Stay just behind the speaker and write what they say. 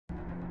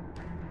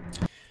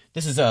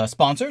This is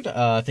sponsored.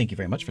 Thank you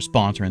very much for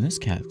sponsoring this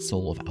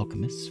Castle of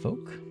Alchemists,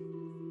 folk.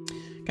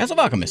 Castle of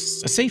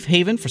Alchemists, a safe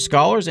haven for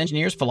scholars,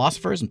 engineers,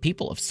 philosophers, and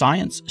people of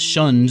science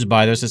shunned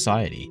by their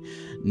society.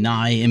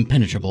 Nigh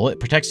impenetrable, it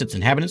protects its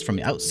inhabitants from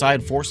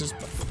outside forces,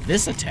 but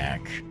this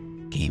attack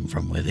came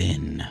from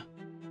within.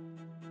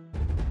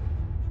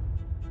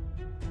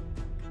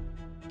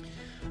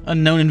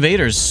 Unknown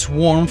invaders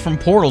swarmed from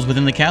portals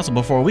within the castle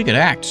before we could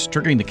act,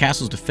 triggering the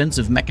castle's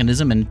defensive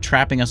mechanism and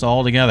trapping us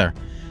all together.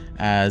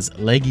 As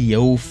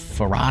Legio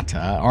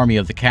Ferrata, army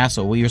of the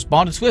castle, we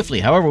responded swiftly.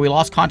 However, we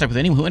lost contact with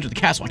anyone who entered the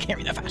castle. I can't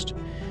read that fast.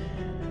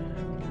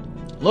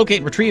 Locate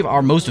and retrieve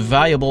our most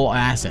valuable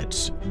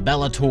assets,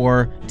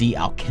 Bellator de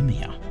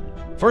Alchemia.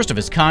 First of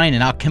his kind,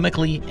 an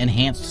alchemically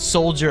enhanced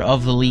soldier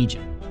of the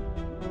Legion.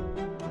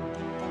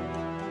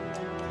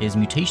 His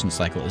mutation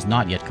cycle is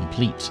not yet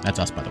complete. That's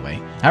us, by the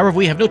way. However,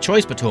 we have no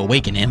choice but to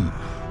awaken him,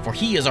 for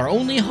he is our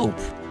only hope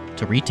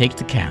to retake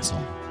the castle.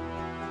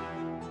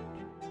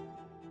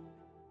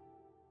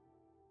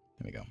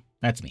 There we go.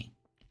 That's me.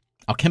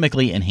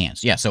 Alchemically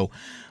enhanced. Yeah, so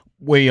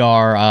we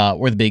are,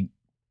 we're the big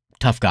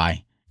tough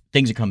guy.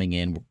 Things are coming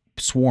in, we're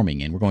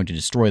swarming in. We're going to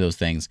destroy those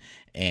things.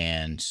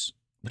 And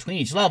between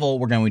each level,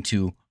 we're going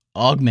to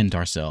augment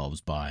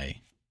ourselves by,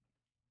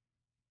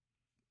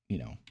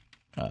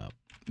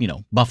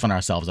 buffing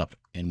ourselves up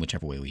in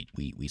whichever way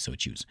we so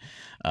choose.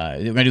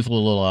 We're going to do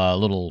a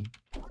little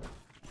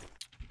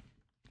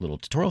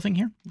tutorial thing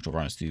here, which will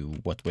run us through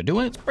what we're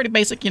doing. It's pretty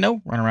basic,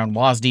 run around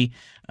WASD.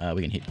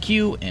 We can hit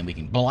Q, and we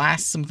can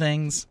blast some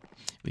things.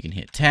 We can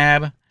hit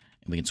Tab, and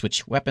we can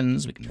switch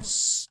weapons. We can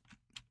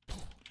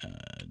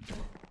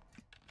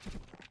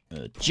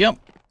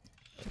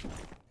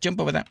jump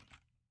over that.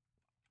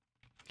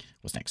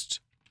 What's next?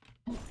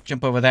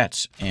 Jump over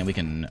that, and we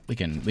can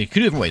do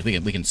different ways.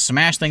 We can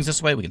smash things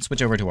this way. We can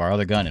switch over to our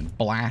other gun and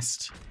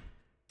blast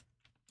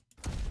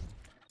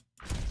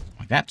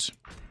like that.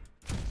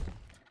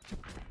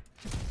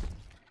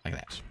 Like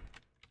that.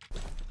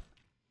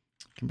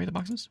 Can we break the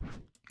boxes?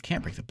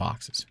 Can't break the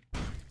boxes.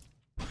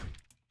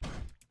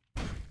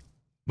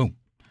 Boom.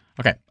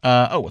 Okay.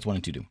 What's 1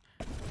 and 2 do?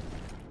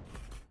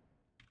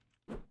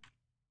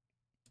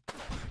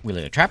 We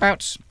let a trap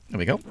out. There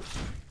we go.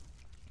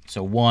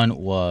 So 1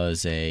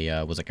 was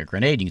like a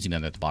grenade. You can see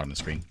that at the bottom of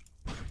the screen.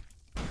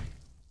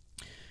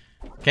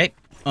 Okay.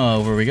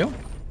 Over we go.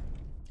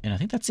 And I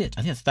think that's it.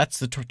 I think that's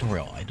the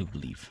tutorial, I do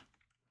believe.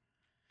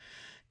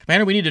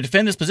 Commander, we need to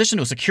defend this position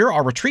to secure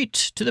our retreat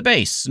to the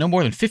base. No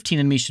more than 15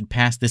 enemies should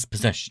pass this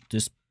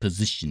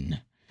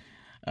position.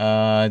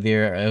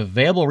 Their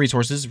available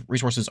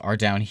resources are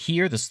down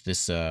here.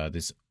 These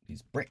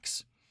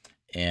bricks,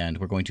 and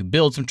we're going to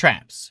build some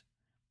traps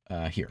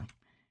here.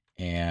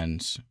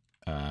 And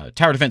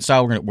tower defense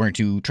style, we're going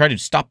to try to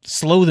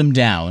slow them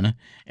down.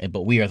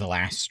 But we are the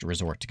last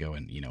resort to go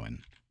and and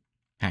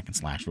hack and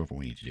slash whatever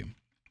we need to do.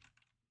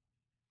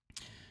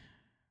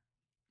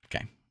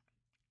 Okay.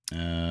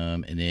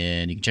 And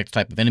then you can check the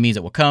type of enemies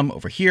that will come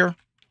over here.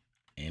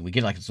 And we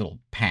get like this little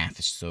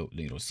path so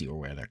see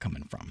where they're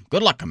coming from.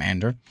 Good luck,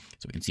 Commander.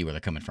 So we can see where they're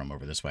coming from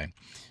over this way.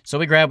 So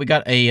we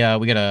got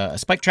a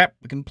spike trap.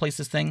 We can place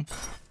this thing.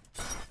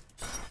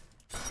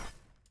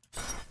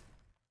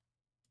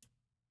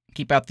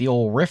 Keep out the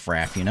old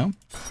riffraff,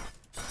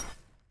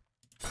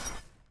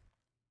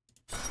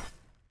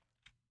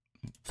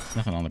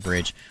 Nothing on the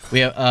bridge. We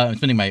have I'm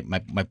spending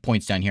my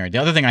points down here. The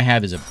other thing I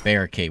have is a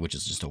barricade, which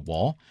is just a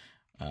wall.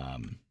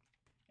 And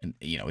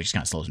it just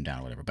kind of slows them down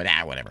or whatever. But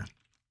whatever.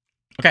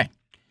 Okay.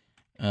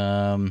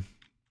 I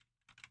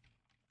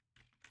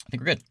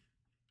think we're good.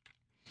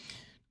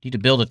 Need to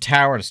build a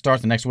tower to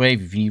start the next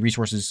wave. If you need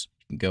resources,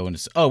 go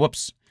into... Oh,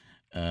 whoops.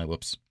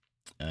 Whoops.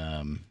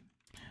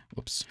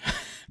 Whoops.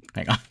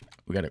 Hang on.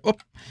 We got to...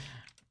 Whoop.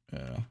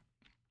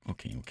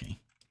 Okay.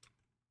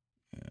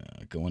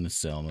 Go into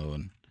cell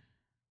mode.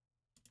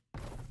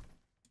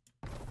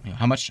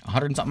 How much?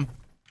 100 and something?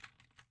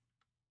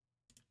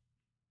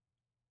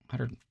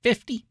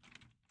 150?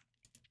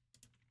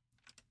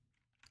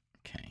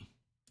 Okay.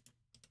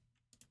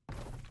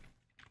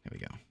 There we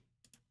go.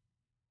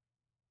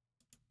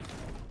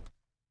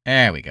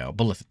 There we go.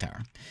 Ballista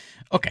tower.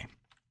 Okay.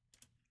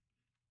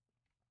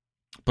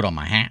 Put on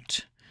my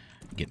hat.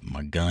 Get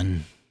my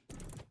gun.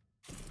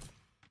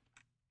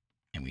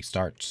 And we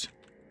start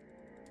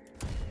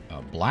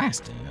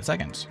blasting in a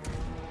second.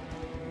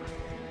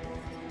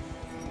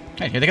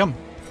 Hey, here they come.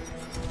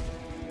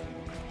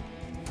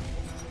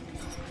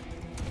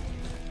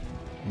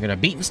 We got a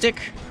beaten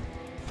stick.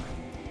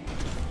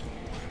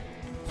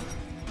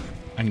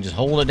 I can just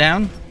hold it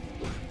down.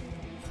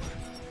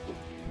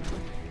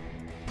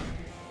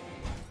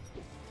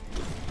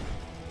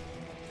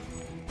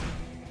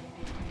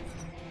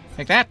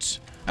 Like that.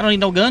 I don't need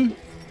no gun.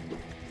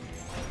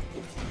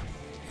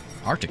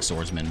 Arctic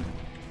swordsman.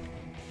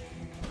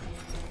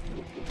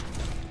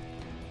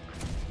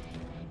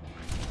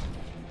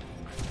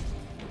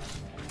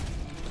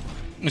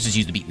 Let's just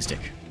use the beaten stick.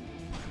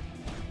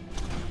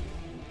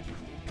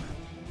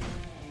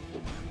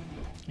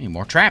 Any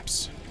more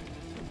traps?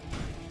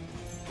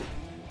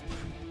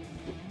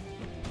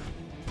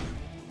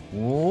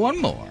 One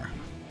more.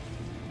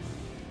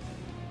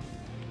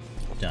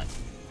 Done.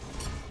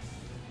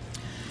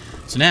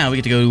 So now we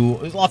get to go...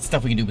 There's lots of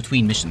stuff we can do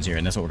between missions here,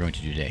 and that's what we're going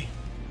to do today.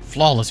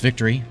 Flawless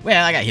victory.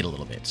 Well, I got hit a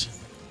little bit.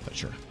 But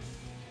sure.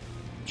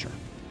 Sure.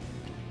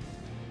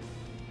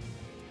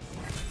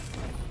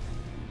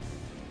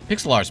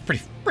 Pixel art is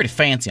pretty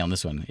fancy on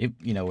this one. It,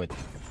 you know, it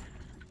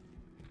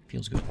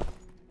feels good.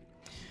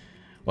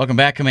 Welcome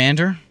back,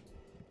 Commander.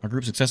 Our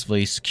group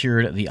successfully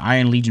secured the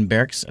Iron Legion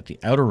barracks at the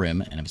Outer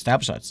Rim and have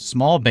established a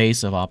small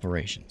base of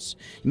operations.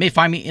 You may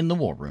find me in the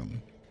war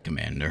room,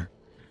 Commander.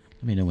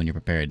 Let me know when you're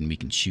prepared and we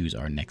can choose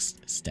our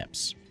next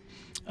steps.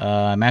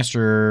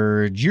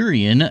 Master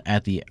Jurian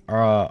at the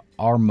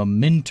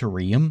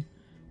Armamentarium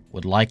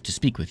would like to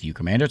speak with you,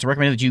 Commander. It's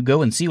recommended that you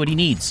go and see what he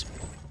needs.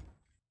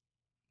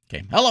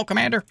 Okay. Hello,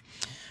 Commander.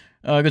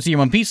 Good to see you in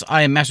one piece.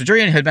 I am Master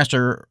Jurian,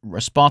 Headmaster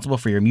responsible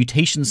for your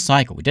mutation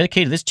cycle. We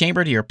dedicated this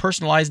chamber to your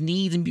personalized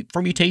needs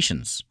for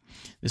mutations.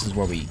 This is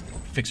where we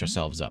fix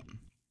ourselves up.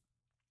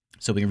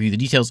 So we can review the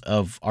details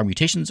of our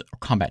mutations or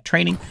combat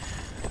training.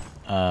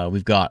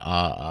 We've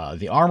got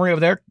the armory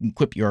over there.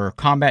 Equip your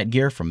combat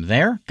gear from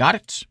there. Got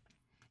it.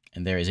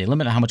 And there is a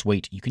limit on how much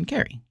weight you can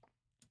carry.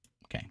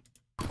 Okay.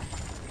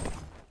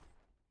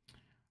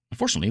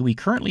 Unfortunately, we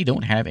currently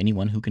don't have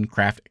anyone who can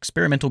craft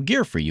experimental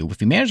gear for you.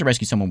 If we manage to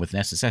rescue someone with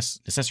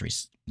necessary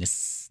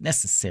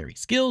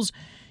skills,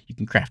 you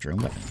can craft your own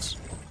weapons.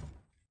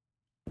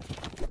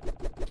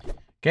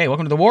 Okay,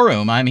 welcome to the War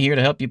Room. I'm here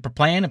to help you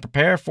plan and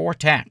prepare for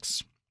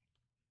attacks.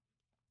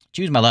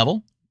 Choose my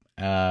level.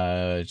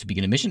 To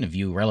begin a mission and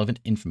view relevant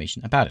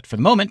information about it. For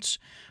the moment,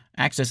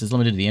 access is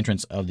limited to the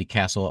entrance of the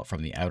castle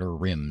from the outer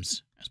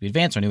rims. As we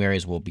advance, our new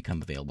areas will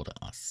become available to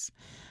us.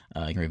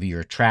 You can review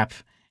your trap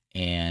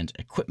and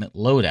equipment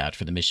loadout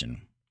for the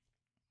mission.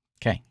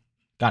 Okay,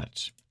 got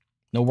it.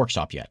 No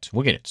workshop yet.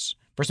 We'll get it.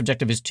 First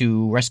objective is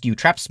to rescue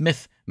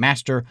Trapsmith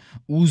Master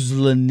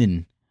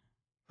Uzlanin.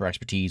 Her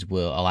expertise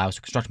will allow us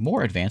to construct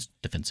more advanced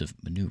defensive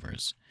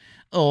maneuvers.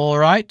 All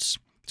right.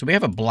 So we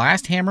have a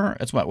blast hammer.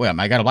 That's what. Well,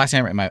 I got a blast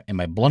hammer in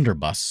my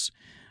blunderbuss,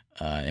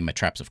 in my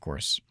traps, of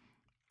course.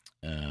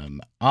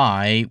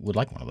 I would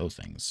like one of those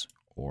things,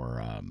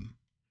 or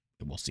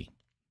we'll see.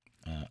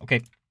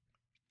 Okay,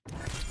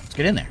 let's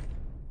get in there.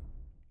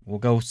 We'll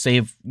go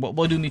save.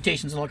 We'll do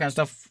mutations and all that kind of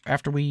stuff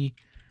after we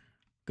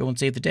go and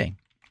save the day.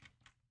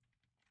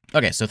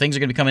 Okay, so things are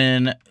gonna be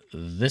coming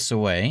this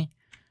way,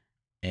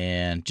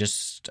 and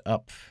just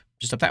up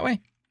that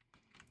way.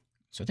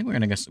 So I think we're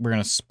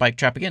gonna spike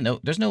trap again.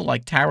 No, there's no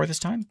like tower this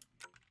time.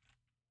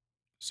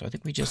 So I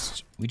think we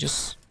just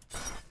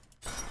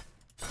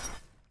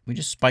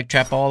spike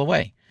trap all the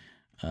way.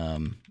 I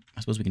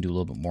suppose we can do a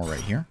little bit more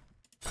right here.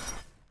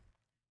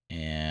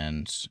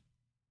 And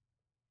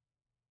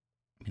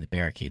I mean the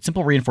barricade,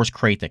 simple reinforced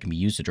crate that can be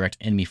used to direct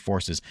enemy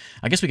forces.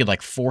 I guess we could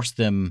like force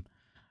them.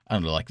 I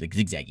don't know, like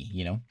zigzaggy,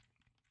 you know.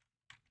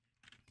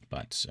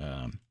 But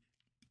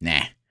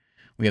nah.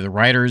 We have the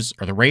Raiders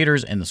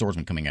and the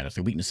Swordsmen coming at us.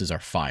 Their weaknesses are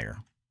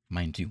fire.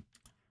 Mine too.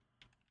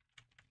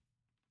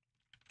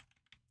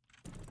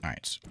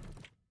 Alright.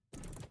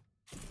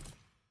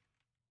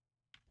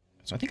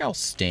 So I think I'll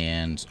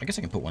stand... I guess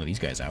I can put one of these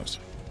guys out.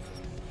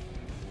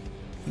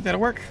 Think that'll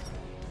work?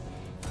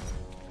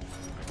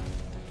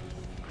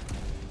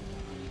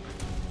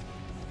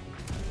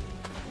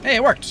 Hey,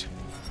 it worked!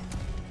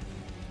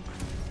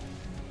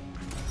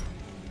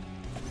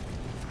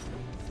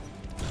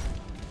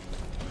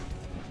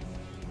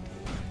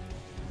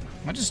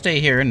 I'll just stay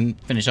here and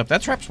finish up.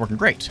 That trap's working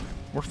great.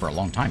 Worked for a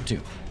long time,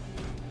 too.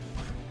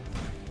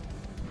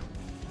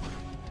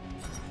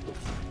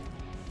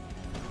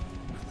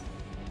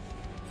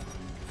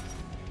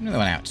 Another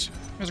one out.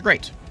 It was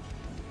great.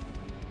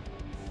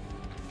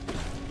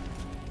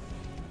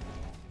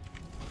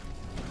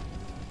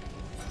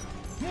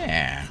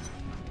 Yeah.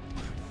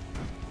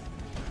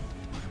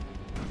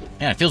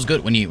 Yeah, it feels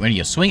good when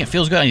you swing. It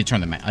feels good. I need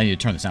to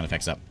turn the sound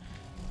effects up.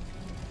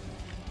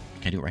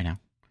 Can I do it right now?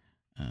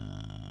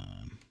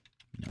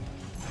 No.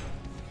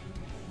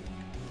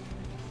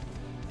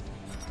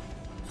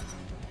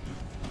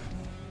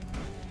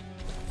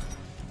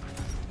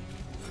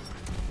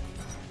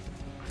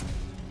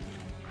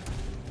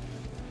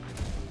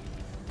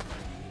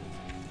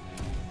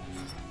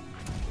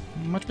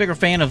 Much bigger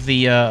fan of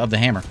the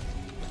hammer.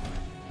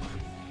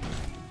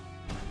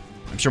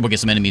 I'm sure we'll get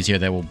some enemies here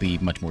that will be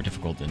much more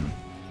difficult than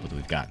what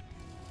we've got.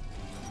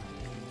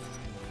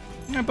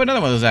 I'm gonna put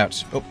another one of those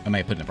out. Oh, I might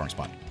have put it in the wrong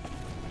spot.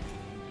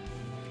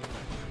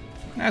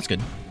 That's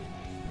good.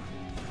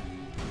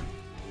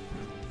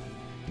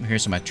 Over here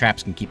so my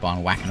traps can keep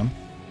on whacking them.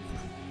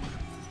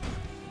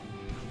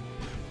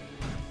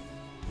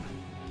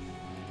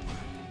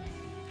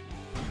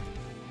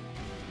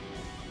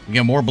 We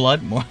get more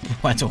blood? More.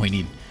 That's what we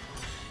need.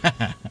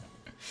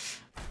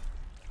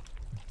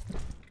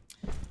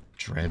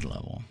 Dread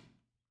level.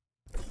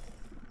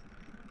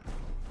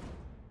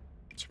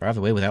 Survive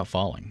the way without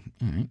falling.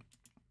 Alright.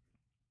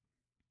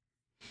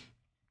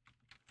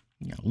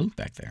 You got a loop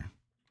back there.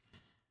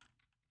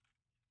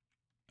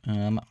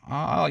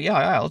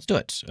 Yeah, let's do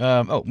it.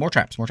 Oh, more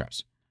traps, more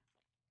traps.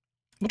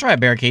 We'll try a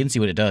barricade and see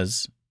what it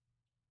does.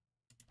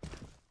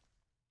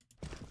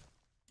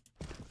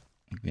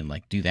 We can,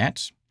 like, do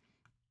that.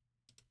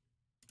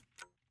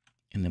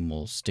 And then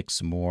we'll stick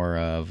some more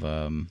of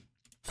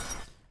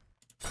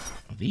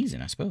these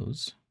in, I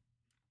suppose.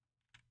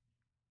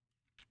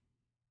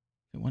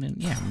 One in,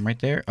 yeah, right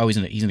there. Oh, he's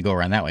gonna go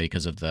around that way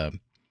because of the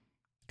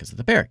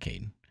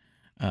barricade.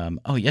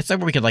 Oh, yes, that's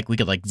where we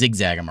could like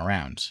zigzag him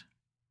around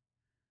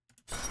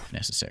if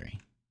necessary.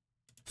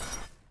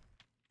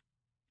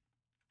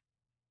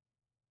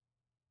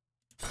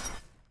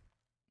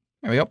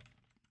 There we go.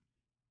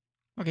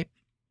 Okay.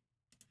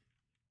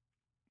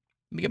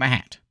 Let me get my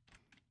hat.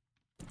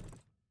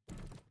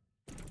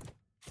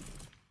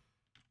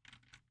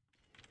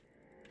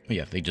 Oh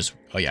yeah, they just.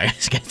 Oh yeah,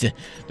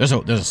 there's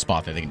a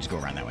spot there they can just go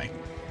around that way.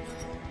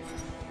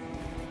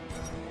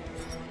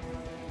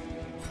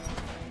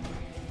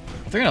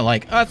 If they're gonna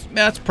like, oh,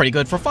 that's pretty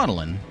good for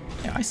funneling.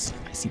 Yeah, I see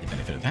the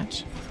benefit of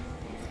that.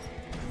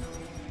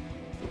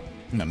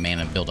 My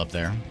mana build up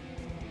there.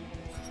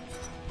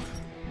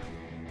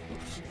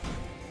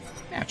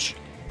 Match.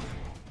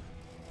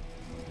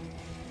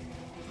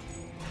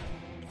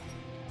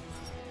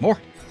 More.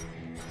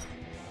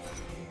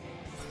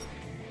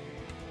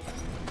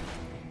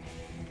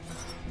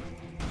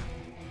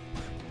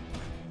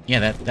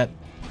 Yeah, that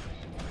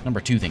number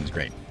 2 thing's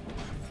great.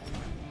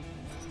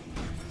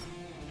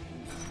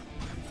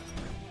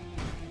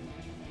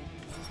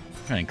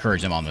 I'm trying to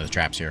encourage them on those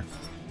traps here.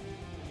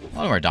 A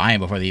lot of them are dying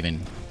before they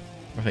even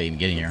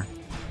get in here.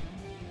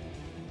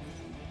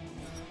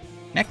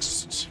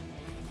 Next.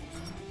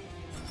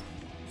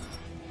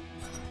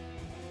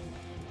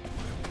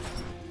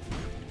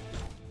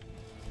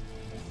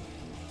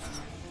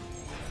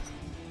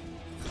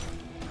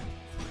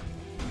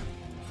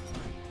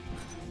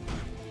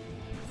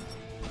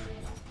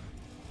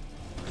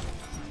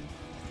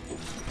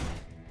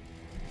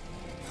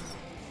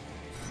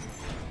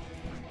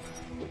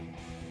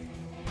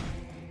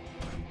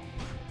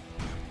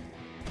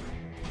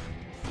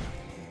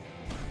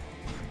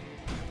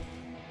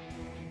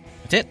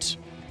 That's it.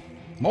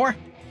 More.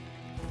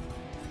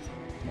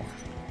 More.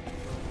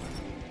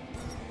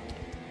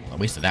 Well, I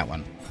wasted that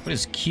one. What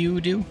does Q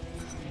do?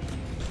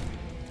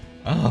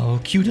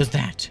 Oh, Q does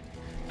that.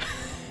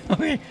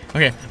 Okay.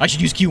 I should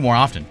use Q more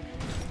often.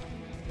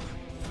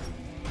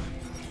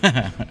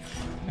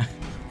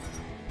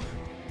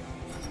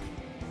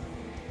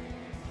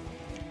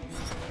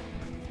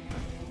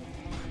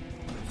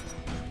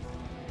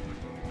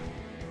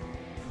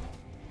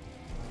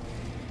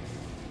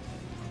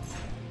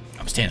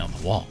 Standing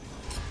on the wall.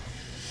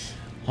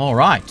 All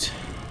right.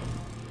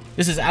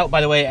 This is out,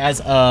 by the way, as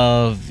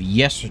of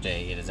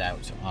yesterday. It is out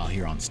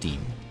here on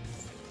Steam.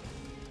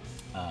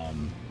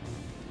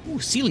 Ooh,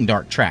 ceiling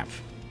dart trap.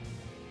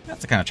 That's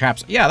the kind of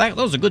traps. Yeah,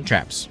 those are good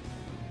traps.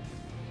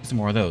 Some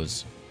more of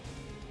those.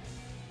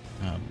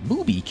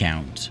 Booby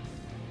count.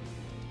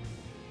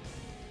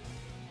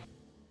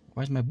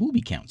 Why is my booby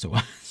count so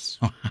high?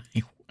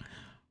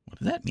 What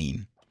does that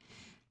mean?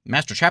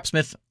 Master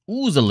Trapsmith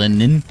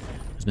Uzalinen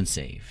has been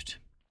saved.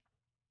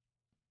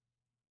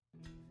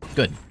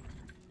 Good.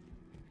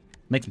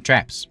 Make some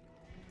traps.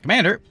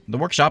 Commander, the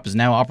workshop is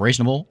now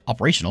operational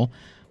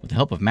with the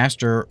help of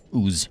Master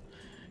Ooze.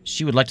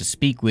 She would like to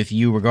speak with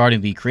you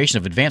regarding the creation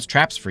of advanced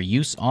traps for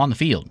use on the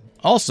field.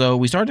 Also,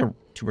 we started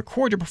to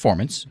record your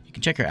performance. You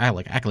can check your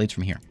accolades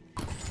from here.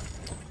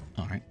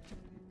 All right.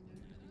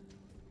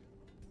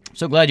 I'm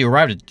so glad you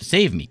arrived to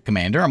save me,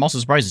 Commander. I'm also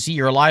surprised to see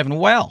you're alive and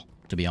well,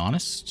 to be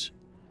honest.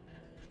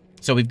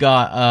 So we've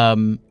got,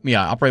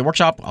 operating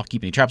workshop. I'll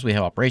keep any traps we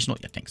have operational.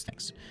 Yeah,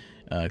 thanks.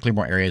 Clear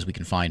more areas. We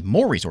can find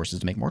more resources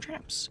to make more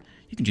traps.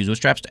 You can choose those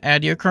traps to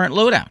add to your current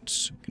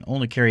loadout. You can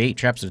only carry 8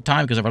 traps at a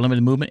time because of our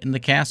limited movement in the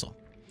castle.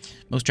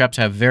 Most traps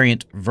have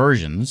variant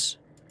versions.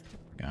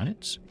 Got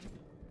it.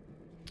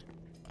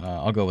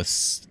 I'll go with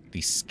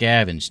the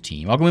scavenge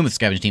team. I'll go in with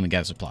scavenge team and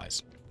gather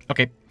supplies.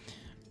 Okay.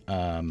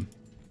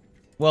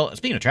 Well,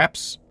 speaking of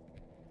traps,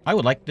 I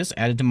would like this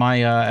added to my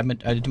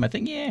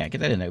thing. Yeah,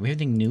 get that in there. We have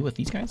anything new with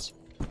these guys?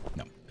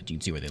 No, but you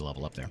can see where they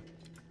level up there.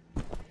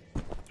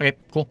 Okay,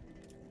 cool.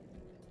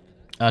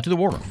 To the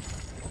war room.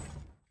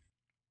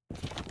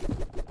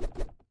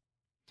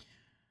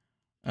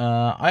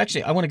 I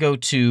want to go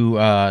to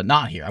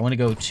not here. I want to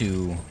go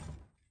to.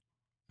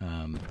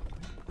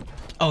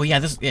 Oh yeah,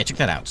 check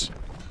that out.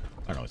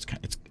 I don't know.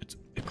 It's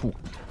a cool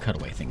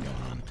cutaway thing going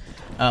on.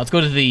 Let's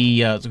go to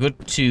the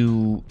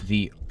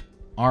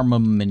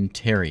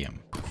armamentarium.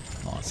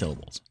 A lot of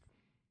syllables.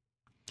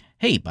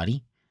 Hey,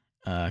 buddy.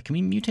 Can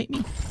we mutate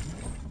me?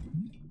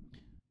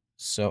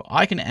 So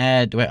I can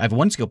add. I have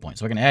 1 skill point,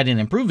 so I can add in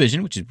improve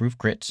vision, which is improve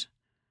crit.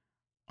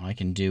 I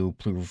can do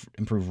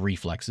improve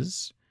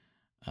reflexes.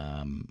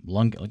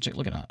 Look at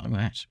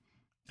that.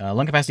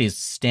 Lung capacity is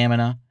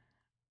stamina.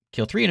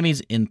 Kill 3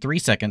 enemies in 3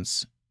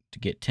 seconds to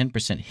get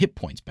 10% hit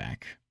points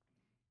back.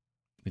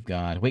 We've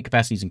got weight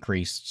capacity is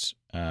increased.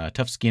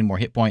 Tough skin, more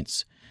hit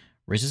points.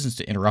 Resistance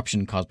to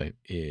interruption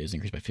is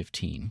increased by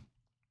 15.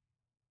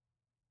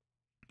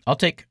 I'll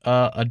take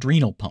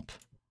adrenal pump.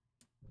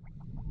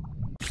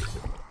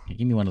 Okay,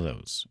 give me one of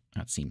those.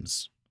 That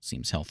seems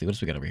healthy. What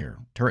else we got over here?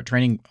 Turret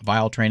training,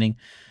 vial training.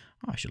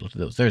 Oh, I should look at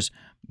those. There's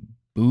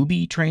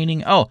booby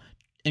training. Oh,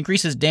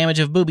 increases damage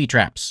of booby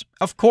traps.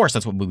 Of course,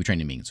 that's what booby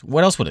training means.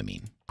 What else would it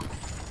mean?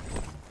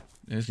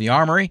 There's the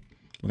armory.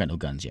 We got no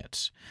guns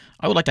yet.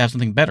 I would like to have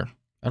something better.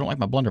 I don't like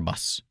my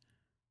blunderbuss.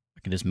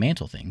 I can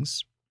dismantle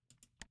things.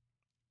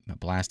 My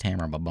blast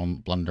hammer, my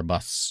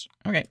blunderbuss.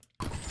 Okay.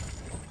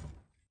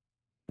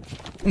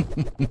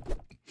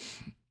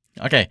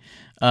 Okay.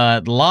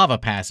 Lava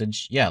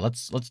passage. Yeah,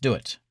 let's do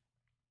it.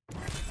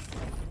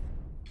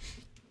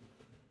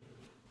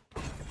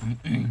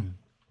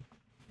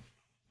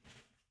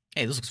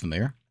 Hey, this looks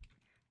familiar.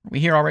 Are we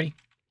here already?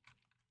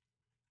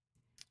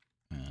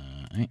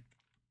 Right.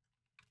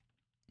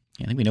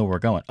 Yeah, I think we know where we're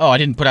going. Oh, I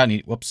didn't put out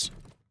any... Whoops.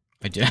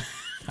 I did.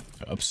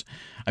 Oops.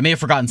 I may have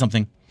forgotten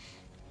something.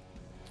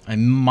 I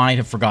might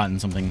have forgotten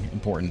something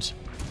important.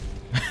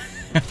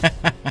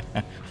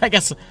 I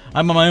guess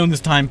I'm on my own this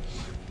time.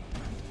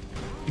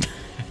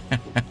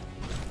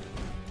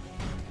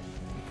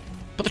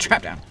 Put the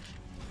trap down.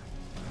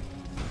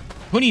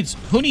 Who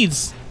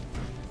needs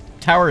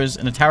towers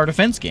in a tower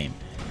defense game?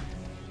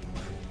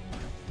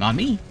 Not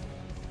me.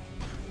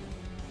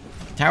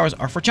 Towers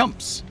are for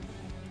chumps.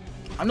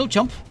 I'm no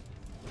chump.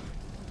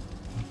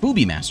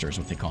 Booby master is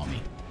what they call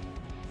me.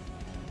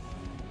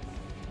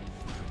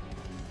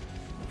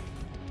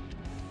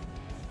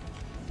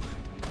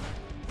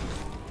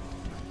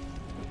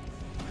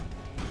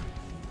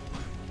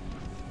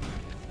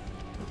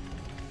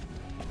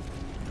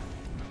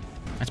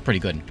 That's pretty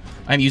good.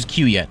 I haven't used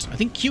Q yet. I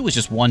think Q is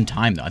just one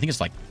time, though. I think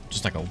it's like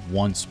just like a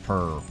once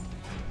per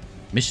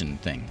mission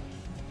thing.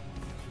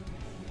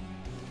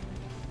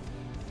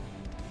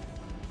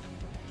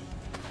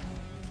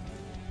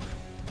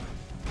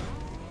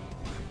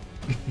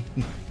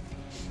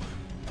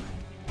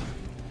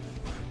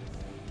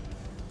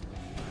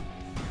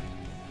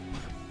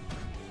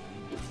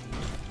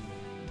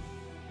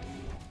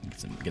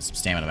 Get some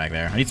stamina back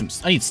there. I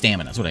need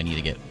stamina. That's what I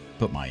need to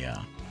put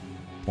my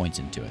points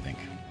into, I think.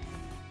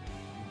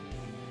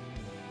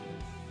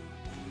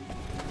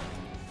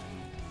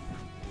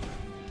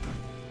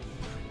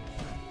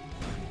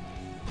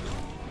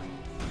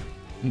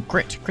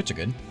 Crits are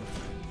good.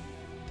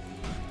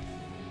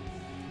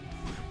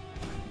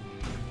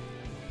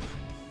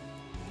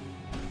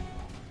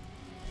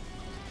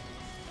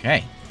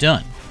 Okay,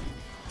 done.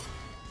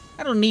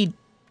 I don't need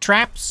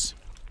traps.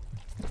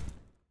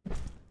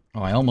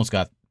 Oh, I almost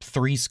got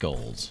 3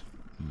 skulls.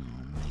 Oh,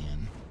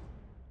 man.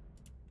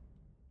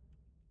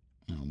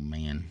 Oh,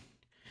 man.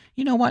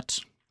 You know what?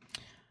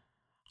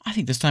 I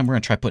think this time we're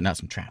going to try putting out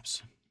some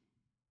traps.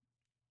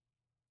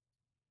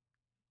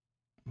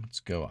 Let's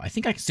go. I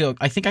think I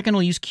can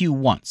only use Q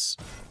once.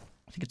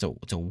 I think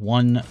it's a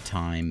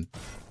one-time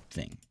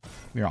thing.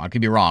 I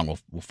could be wrong.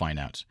 We'll find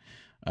out.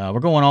 We're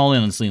going all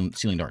in on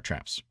ceiling dart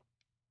traps.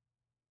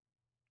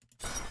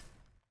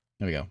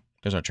 There we go.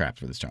 There's our trap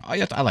for this turn. Oh,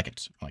 yeah, I like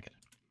it. I like it.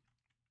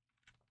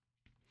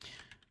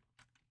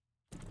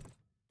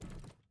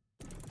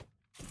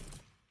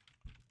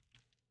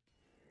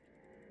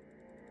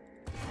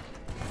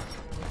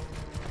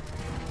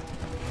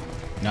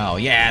 Oh,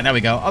 yeah, there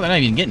we go. Oh, they're not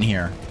even getting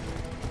here.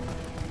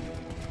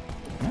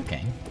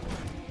 Okay.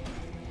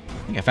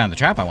 I think I found the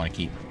trap I want to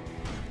keep.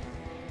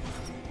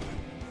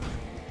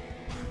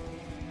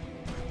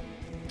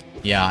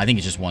 Yeah, I think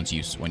it's just one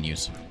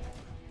use.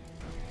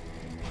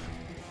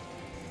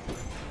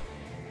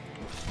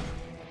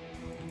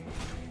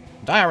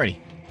 Die already.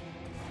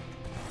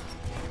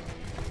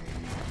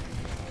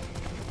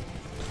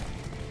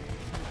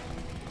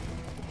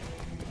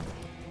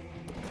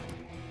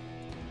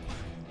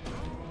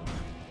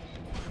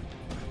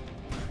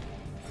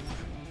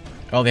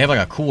 Oh, they have like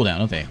a cooldown,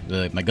 don't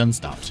they? My gun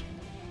stopped.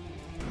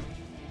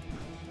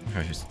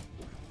 I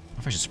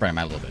should spread them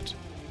out a little bit.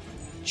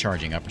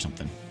 Charging up or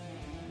something.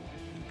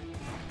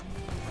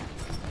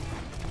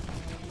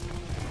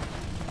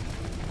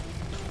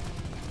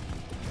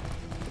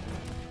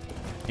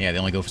 Yeah, they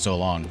only go for so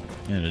long.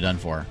 And they're done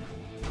for.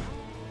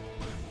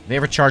 They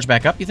ever charge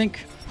back up, you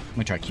think? Let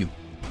me try Q.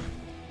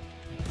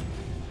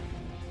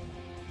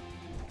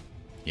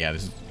 Yeah,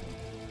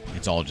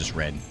 it's all just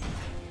red.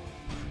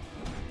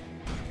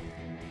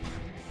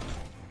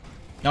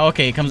 Oh,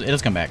 okay, it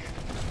does come back.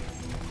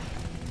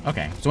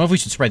 Okay, so what if we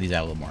should spread these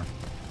out a little more?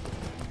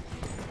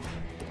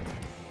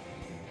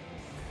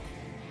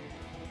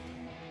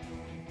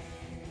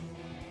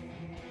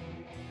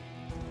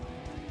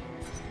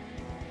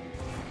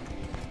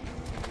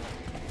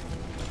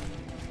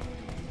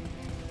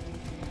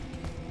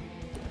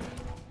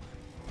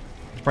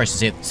 Probably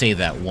should save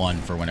that one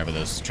for whenever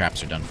those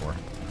traps are done for.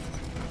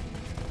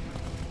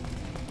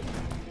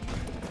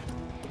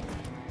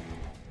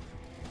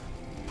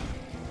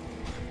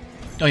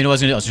 Oh, you know what I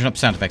was going to do? I was turning up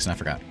sound effects and I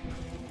forgot.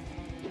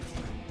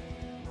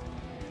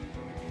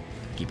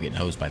 Keep getting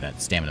hosed by that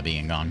stamina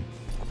being gone.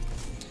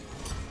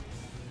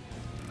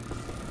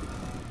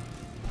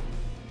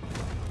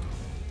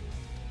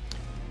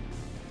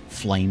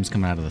 flames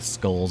coming out of the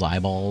skull's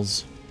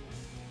eyeballs.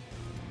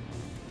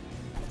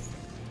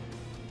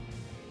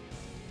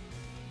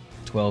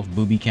 12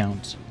 booby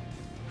count.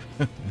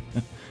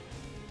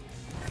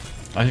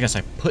 I guess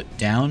I put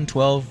down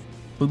 12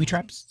 booby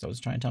traps. That's what it's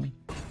trying to tell me.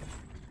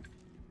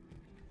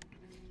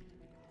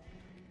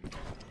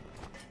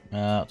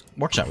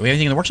 Workshop. We have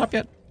anything in the workshop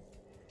yet?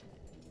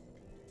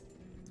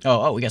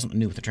 Oh, we got something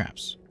new with the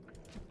traps.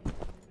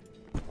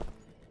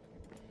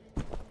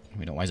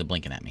 Wait, no, why is it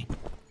blinking at me?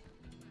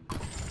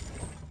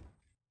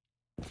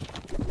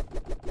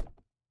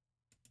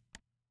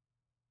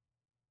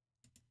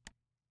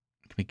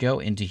 Can we go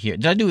into here?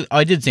 Did I do? Oh,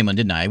 I did the same one,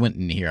 didn't I? I went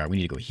in here. We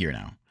need to go here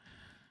now.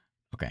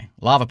 Okay.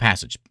 Lava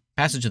passage.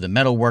 Passage to the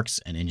metalworks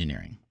and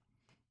engineering.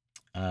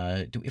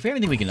 If we have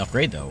anything we can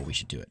upgrade, though, we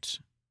should do it.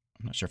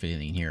 I'm not sure if there's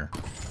anything in here.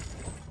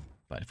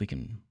 But if we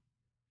can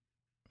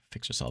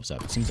fix ourselves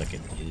up, it seems like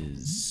it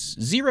is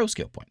 0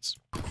 skill points.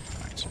 All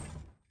right.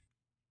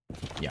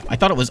 Yeah, I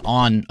thought it was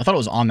on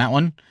that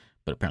one,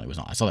 but apparently it was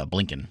not. I saw that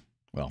blinking.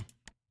 Well,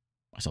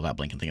 I saw that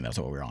blinking thinking that's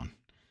what we were on.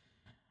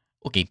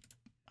 Okay.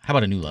 How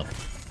about a new level?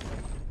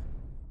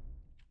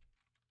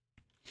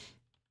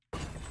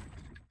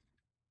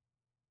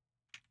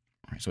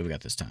 Alright, so what do we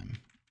got this time?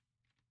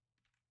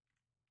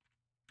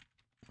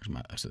 Where's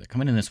my... So they're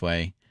coming in this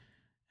way.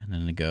 And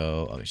then they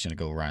go... Oh, they're just going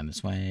to go around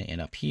this way.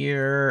 And up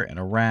here. And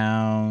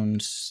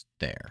around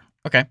there.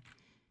 Okay.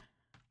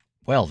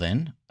 Well,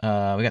 then. We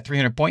got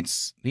 300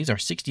 points. These are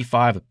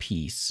 65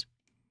 apiece.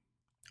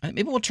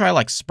 Maybe we'll try,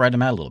 like, spread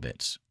them out a little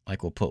bit.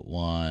 Like, we'll put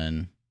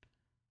one...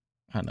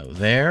 I don't know,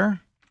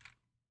 there.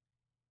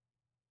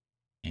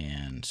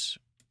 And...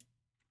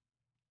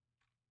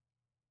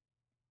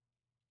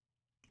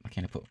 Why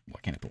can't I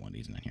put one of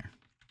these in here?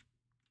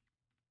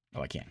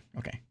 Oh, I can.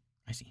 Okay.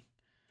 I see.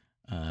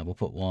 We'll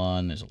put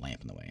one. There's a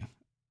lamp in the way.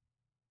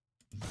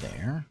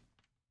 There.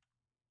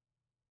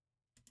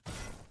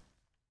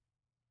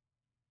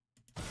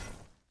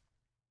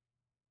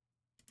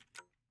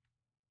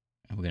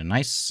 And we'll get a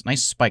nice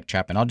spike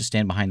trap, and I'll just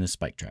stand behind this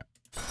spike trap.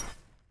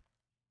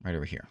 Right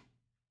over here.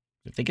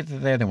 If they get to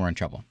there, then we're in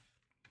trouble.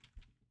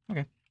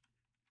 Okay.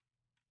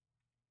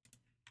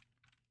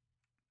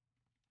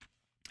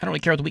 I don't really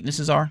care what the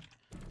weaknesses are.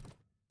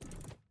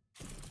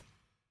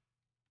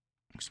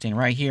 Stand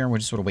right here, and we'll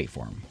just sort of wait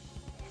for them.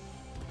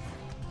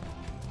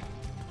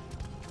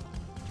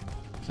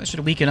 So that should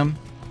weaken them.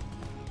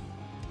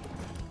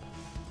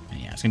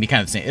 And yeah, it's going to be kind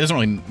of the same. It doesn't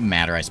really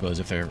matter, I suppose,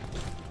 if they're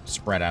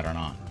spread out or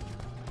not.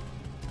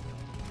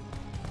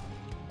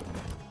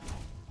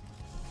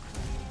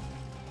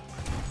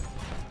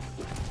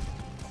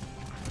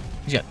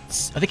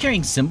 Are they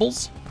carrying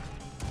symbols?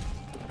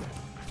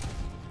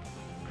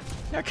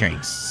 They're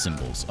carrying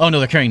symbols. Oh, no,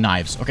 they're carrying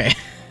knives. Okay.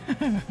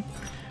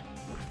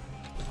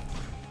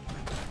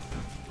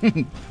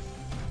 Wrong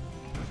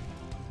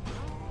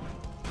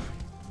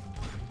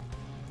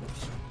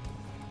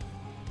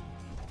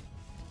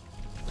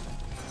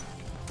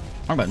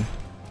button.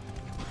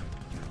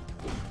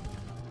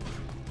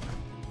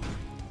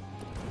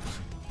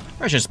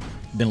 I should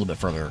have been a little bit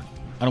further.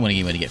 I don't want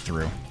anybody to get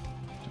through.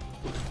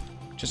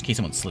 Just in case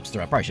someone slips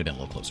through, I probably should have been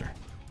a little closer.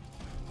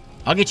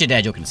 I'll get you a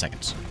dad joke in a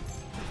second.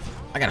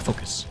 I gotta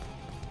focus.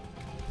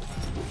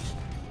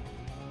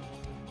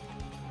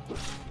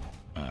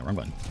 Wrong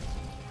button.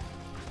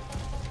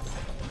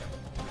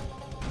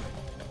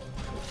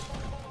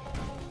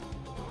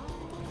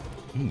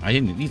 I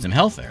didn't need some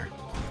health there.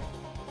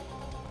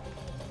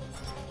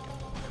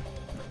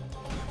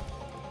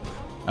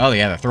 Oh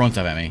yeah, they're throwing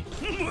stuff at me.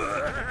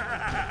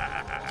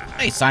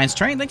 Hey, Science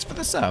Train, thanks for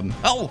the sub.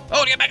 Oh,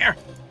 get back here!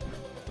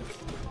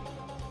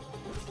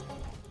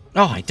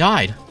 Oh, I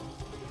died.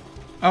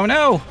 Oh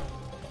no!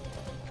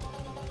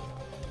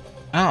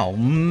 Oh,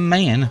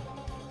 man.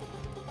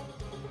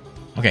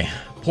 Okay,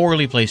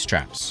 poorly placed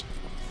traps.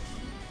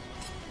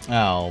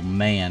 Oh,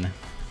 man.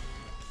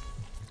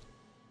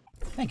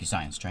 Thank you,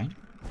 Science Train.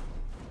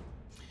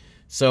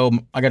 So,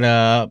 I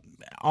got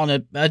on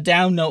a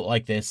down note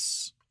like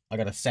this, I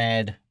got a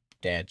sad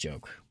dad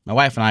joke. My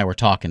wife and I were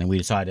talking, and we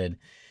decided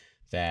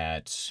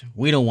that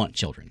we don't want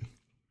children.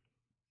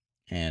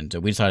 And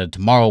we decided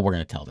tomorrow we're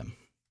going to tell them.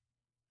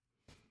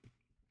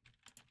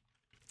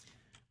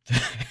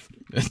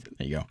 There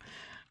you go.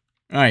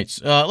 All right,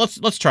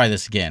 let's try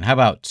this again. How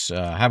about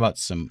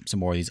some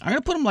more of these? I'm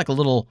gonna put them like a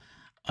little,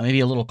 maybe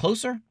a little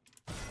closer.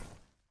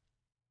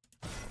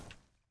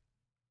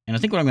 And I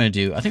think what I'm gonna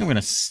do, I think I'm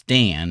gonna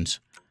stand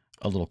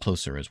a little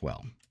closer as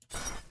well.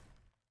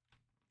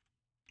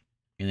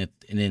 And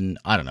then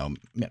I don't know.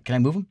 Can I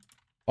move them?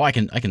 Oh, I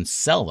can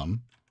sell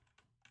them.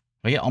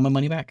 Do I get all my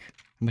money back?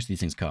 How much do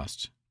these things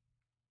cost?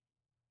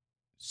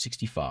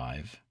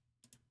 65.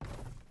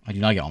 I do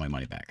not get all my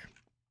money back.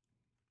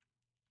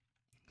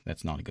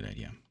 That's not a good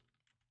idea.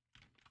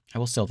 I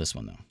will sell this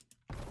one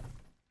though.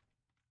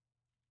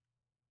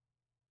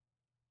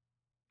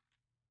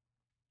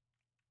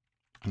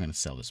 I'm gonna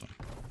sell this one.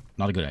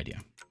 Not a good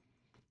idea.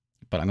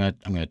 But I'm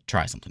gonna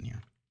try something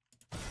here.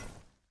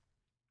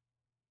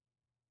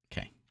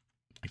 Okay.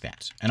 Like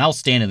that. And I'll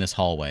stand in this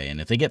hallway,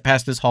 and if they get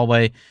past this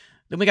hallway,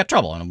 then we got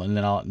trouble, and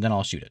then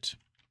I'll shoot it.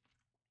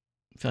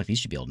 I feel like these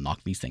should be able to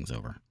knock these things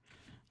over.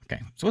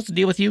 Okay, so what's the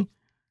deal with you?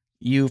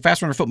 You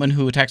fast runner footman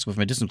who attacks with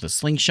medicinal with a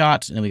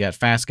slingshot, and then we got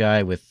fast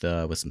guy with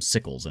some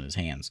sickles in his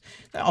hands.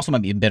 That also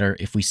might be better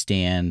if we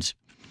stand.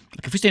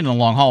 Like if we stand in a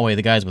long hallway,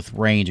 the guys with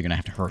range are gonna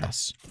have to hurt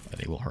us.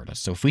 They will hurt us.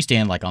 So if we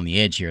stand like on the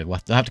edge here, they'll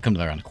have to come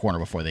around the corner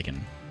before they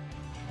can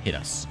hit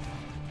us.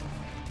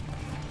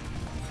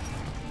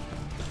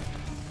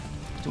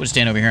 So we'll just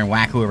stand over here and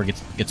whack whoever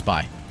gets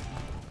by.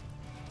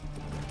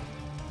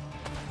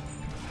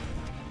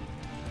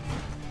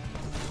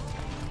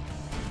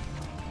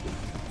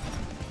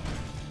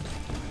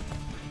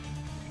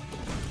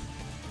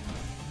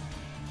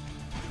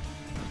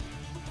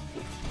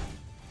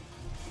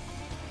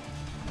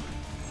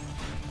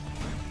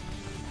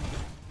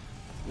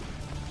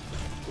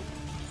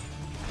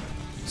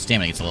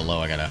 Stamina gets a little low.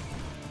 I gotta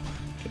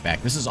get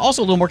back. This is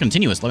also a little more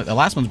continuous. The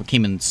last ones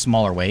came in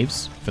smaller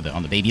waves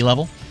on the baby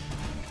level.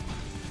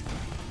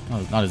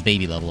 Oh, not as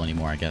baby level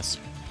anymore, I guess.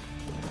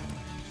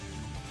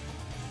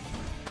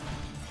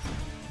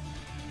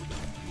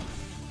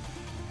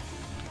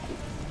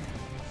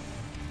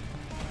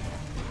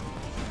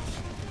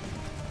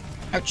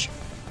 Ouch.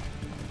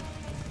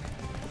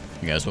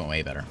 You guys went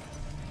way better.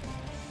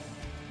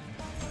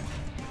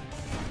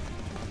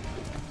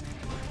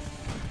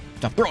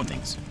 Stop throwing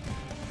things.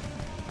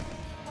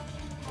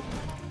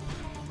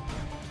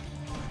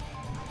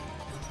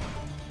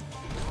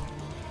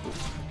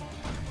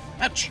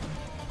 Ouch.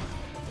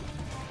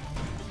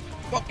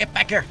 Whoa, get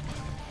back here.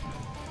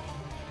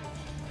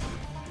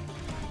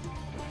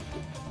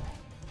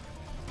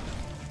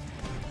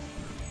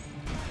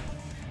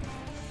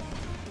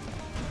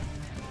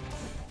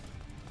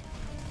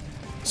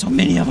 So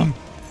many of them.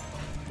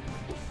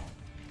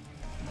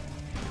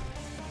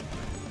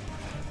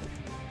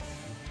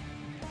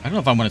 I don't know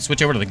if I'm going to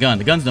switch over to the gun.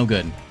 The gun's no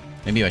good.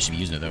 Maybe I should be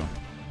using it, though.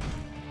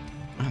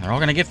 Oh, they're all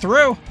going to get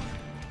through.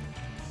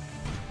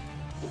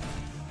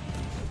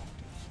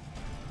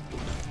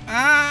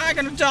 Ah, I'm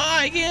going to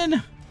die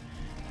again.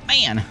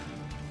 Man.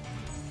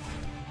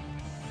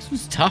 This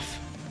was tough.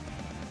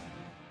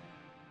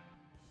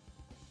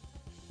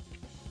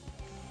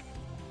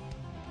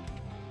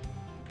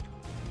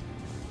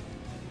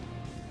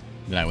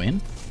 Did I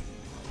win?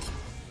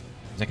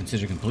 Is that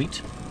considered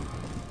complete?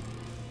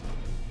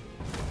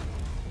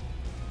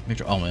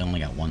 Victory. Oh, we only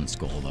got one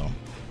skull, though.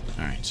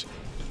 Alright.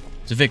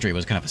 So victory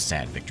was kind of a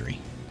sad victory.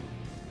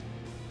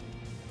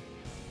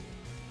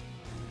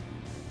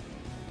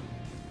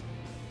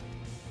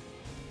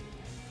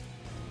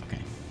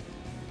 Okay.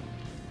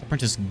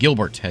 Apprentice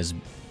Gilbert has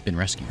been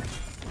rescued.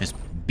 Has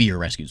beer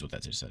rescued is what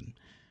that just said.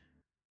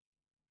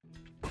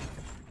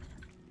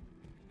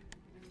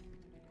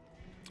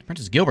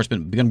 Apprentice Gilbert's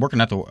begun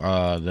working at the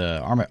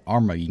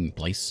armoring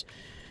place.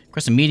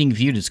 Request a meeting with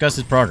you to discuss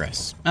his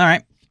progress.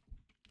 Alright.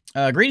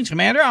 Greetings,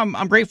 Commander.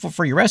 I'm grateful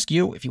for your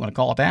rescue, if you want to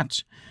call it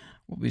that.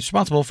 We'll be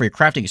responsible for your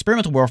crafting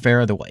experimental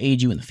warfare that will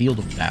aid you in the field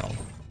of battle.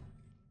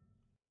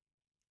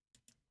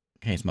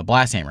 Okay, it's my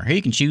blast hammer. Here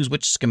you can choose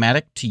which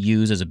schematic to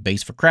use as a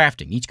base for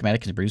crafting. Each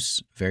schematic can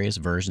produce various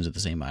versions of the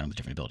same item with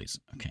different abilities.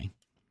 Okay.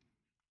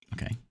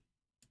 Okay.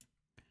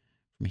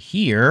 From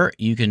here,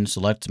 you can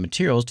select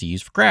materials to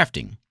use for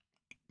crafting.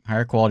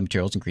 Higher quality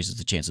materials increases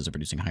the chances of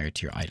producing a higher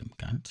tier item.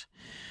 Got it.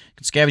 You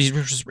can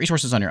scavenge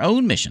resources on your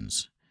own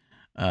missions.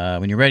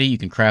 When you're ready, you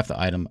can craft the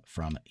item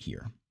from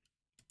here.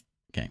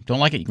 Okay, don't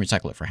like it, you can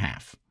recycle it for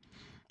half.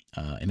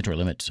 Inventory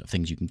limit of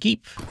things you can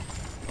keep.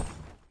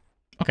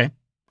 Okay,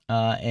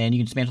 and you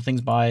can dismantle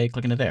things by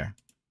clicking it there.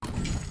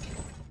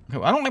 Okay,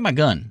 well, I don't like my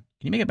gun.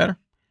 Can you make it better?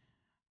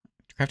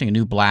 Crafting a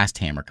new blast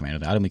hammer, Commander.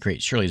 The item we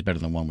create surely is better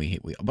than the one we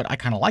hit. But I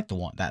kind of like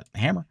that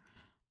hammer.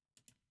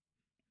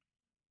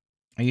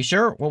 Are you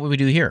sure? What would we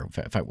do here?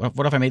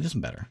 What if I made this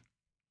one better?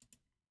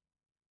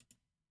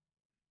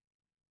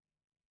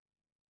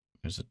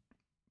 There's a...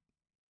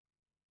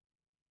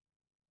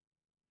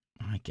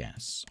 I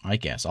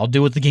guess. I'll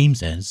do what the game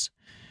says.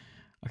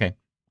 Okay.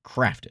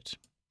 Craft it.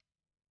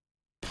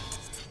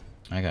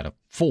 I got a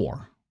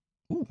 4.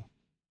 Ooh.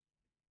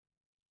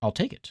 I'll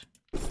take it.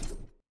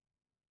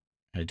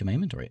 Add it to my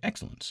inventory.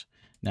 Excellent.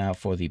 Now,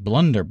 for the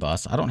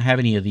blunderbuss, I don't have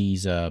any of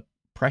these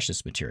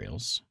precious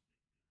materials.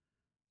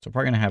 So we're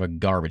probably going to have a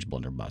garbage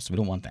blunderbuss. We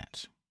don't want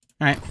that.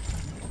 All right.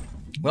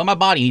 Well, my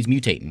body needs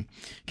mutating.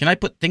 Can I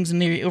put things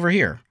in over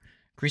here?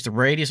 Increase the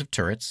radius of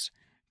turrets.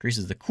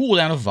 Increases the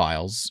cooldown of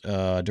vials.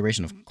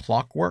 Duration of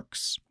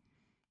clockworks.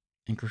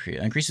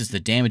 Increases the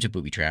damage of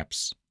booby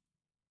traps.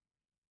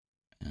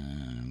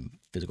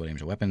 Physical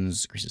damage of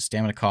weapons. Increases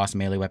stamina cost.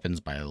 Melee weapons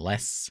by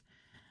less.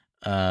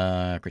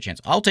 Crit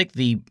chance. I'll take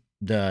the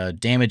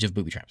damage of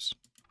booby traps.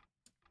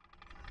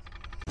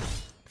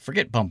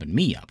 Forget bumping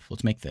me up.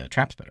 Let's make the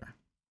traps better.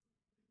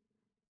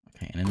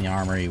 Okay, and in the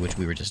armory, which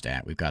we were just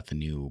at, we've got the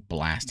new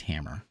blast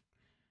hammer,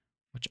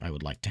 which I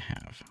would like to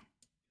have.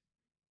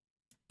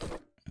 There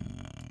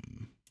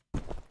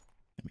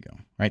we go.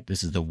 Right,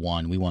 this is the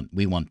one we want.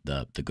 We want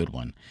the good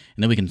one,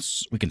 and then we can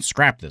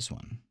scrap this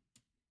one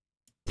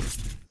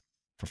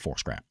for 4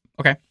 scrap.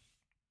 Okay.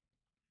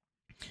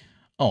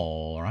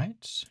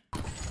 Alright.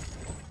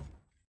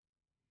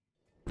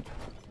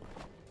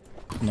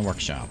 In the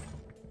workshop.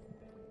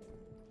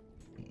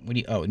 What do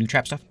you... Oh, new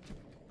trap stuff?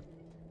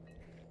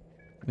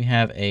 We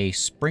have a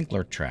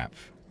sprinkler trap.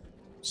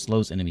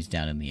 Slows enemies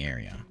down in the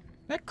area.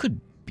 That could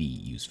be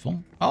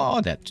useful. I'll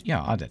add that.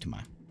 Yeah, I'll add that to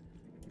my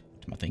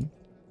thing.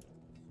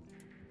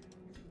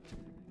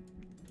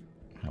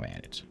 How do I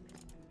add it?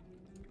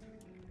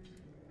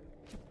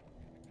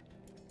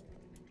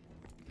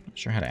 Not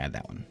sure how to add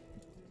that one.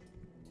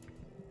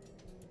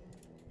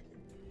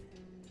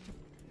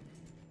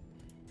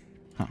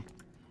 Huh.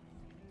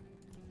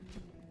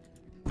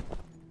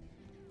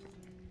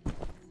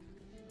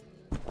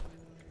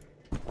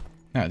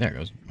 Oh, there it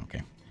goes.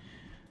 Okay.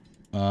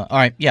 All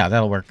right. Yeah,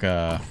 that'll work.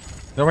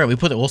 That'll work. We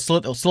put it. We'll slow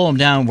them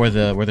down where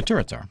the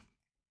turrets are.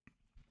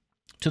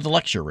 To the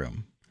lecture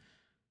room.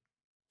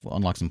 We'll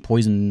unlock some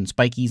poison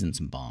spikies and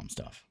some bomb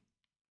stuff.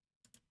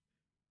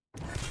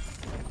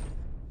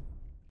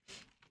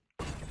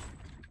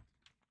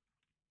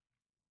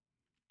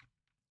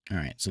 All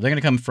right. So they're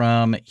gonna come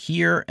from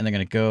here, and they're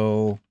gonna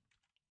go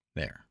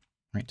there.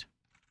 Right?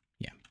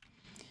 Yeah.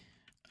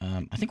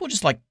 I think we'll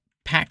just like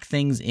pack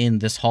things in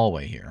this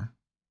hallway here.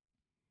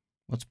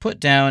 Let's put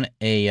down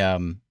a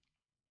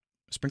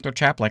sprinkler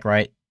trap, like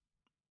right.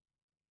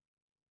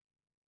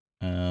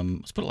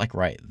 Let's put it like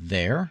right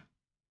there.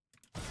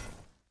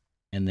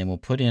 And then we'll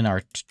put in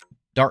our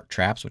dart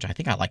traps, which I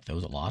think I like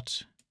those a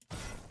lot.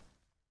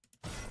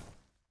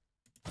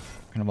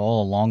 Kind of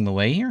all along the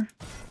way here.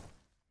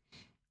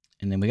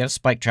 And then we got a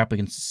spike trap. We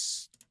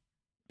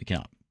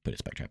cannot put a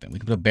spike trap in. We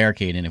can put a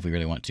barricade in if we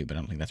really want to, but I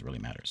don't think that really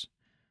matters.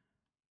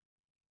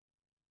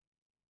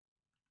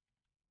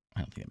 I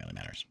don't think that really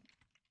matters.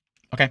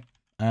 Okay.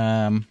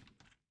 Yeah.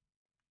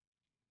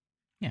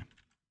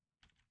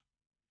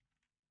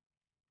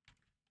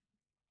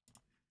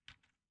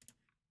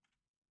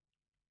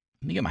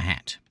 Let me get my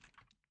hat.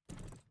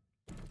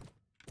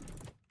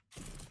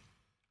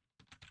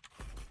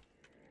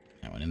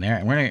 That one in there,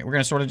 and we're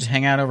gonna sort of just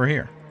hang out over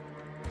here.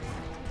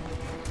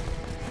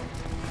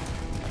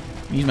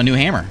 Use my new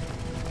hammer.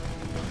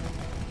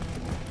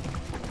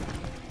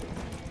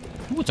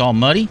 Ooh, it's all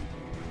muddy.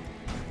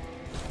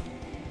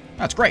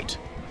 That's great.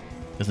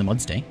 Does the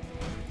mud stay?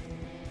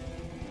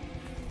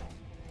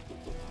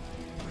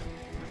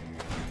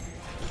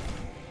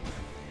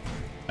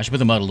 I should put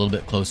the mud a little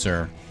bit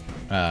closer.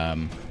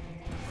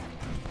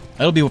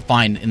 It'll be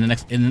fine in the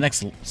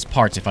next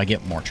parts. If I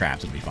get more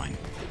traps, it'll be fine.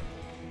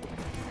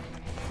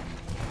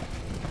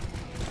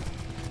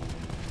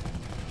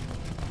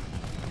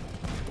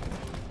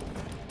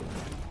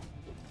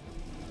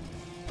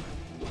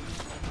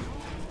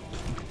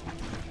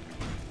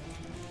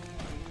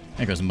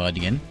 There goes mud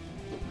again.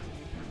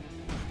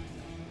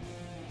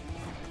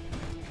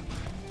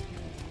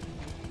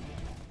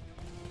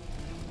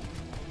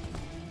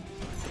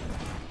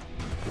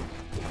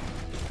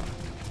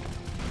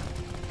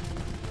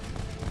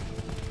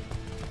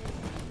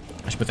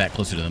 Put that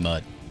closer to the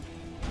mud.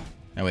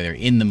 That way they're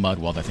in the mud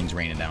while that thing's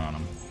raining down on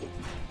them.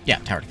 Yeah,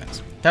 tower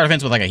defense. Tower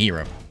defense with like a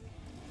hero.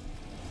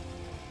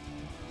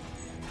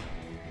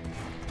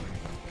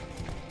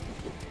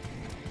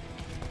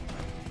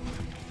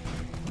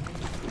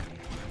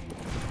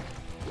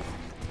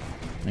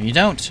 No, you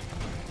don't.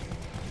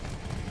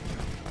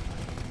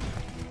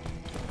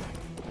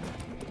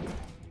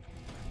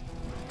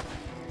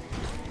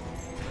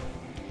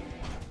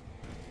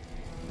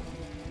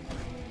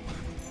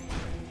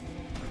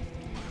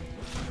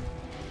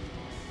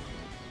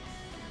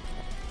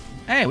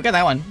 Hey, we got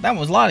that one. That one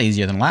was a lot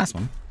easier than the last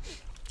one.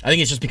 I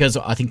think it's just because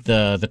I think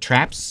the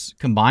traps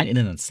combined and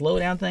then the slow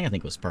down thing I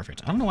think was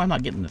perfect. I don't know why I'm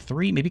not getting the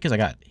 3. Maybe because I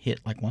got hit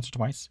like once or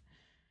twice.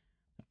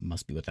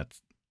 Must be what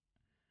that's...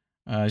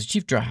 As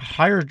Chief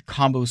higher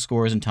combo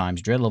scores and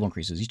times, Dread level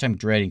increases. Each time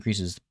Dread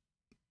increases,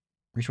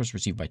 resources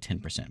received by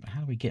 10%. But how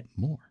do we get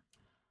more?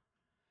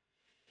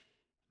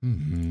 I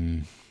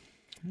don't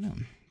know.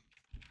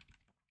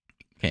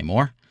 Okay,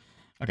 more.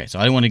 Okay, so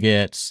I want to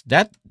get...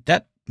 That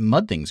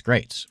mud thing's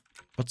great.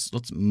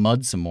 Let's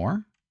mud some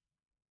more.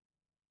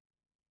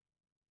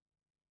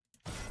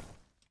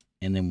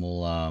 And then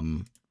we'll,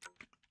 can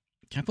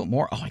I put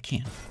more? Oh, I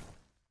can.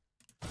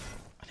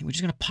 I think we're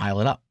just going to pile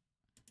it up.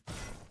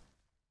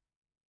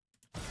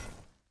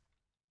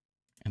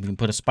 And we can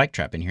put a spike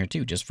trap in here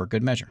too, just for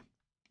good measure.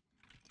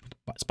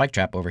 Spike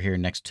trap over here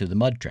next to the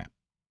mud trap.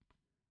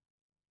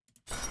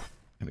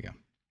 There we go.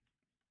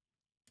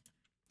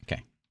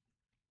 Okay.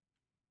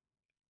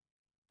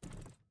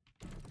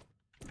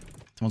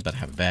 Someone's about to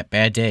have a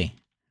bad day.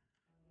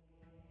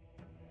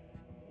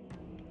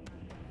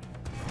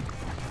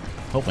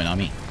 Hopefully not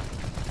me.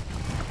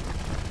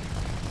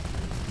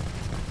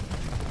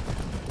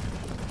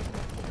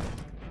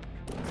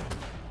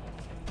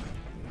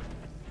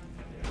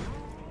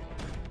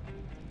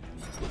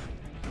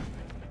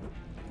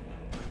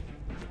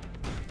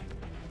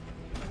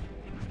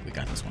 We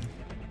got this one.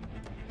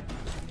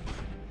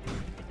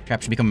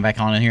 Trap should be coming back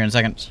on in here in a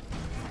second.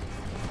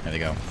 There they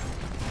go.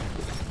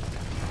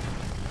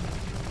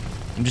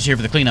 I'm just here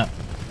for the cleanup.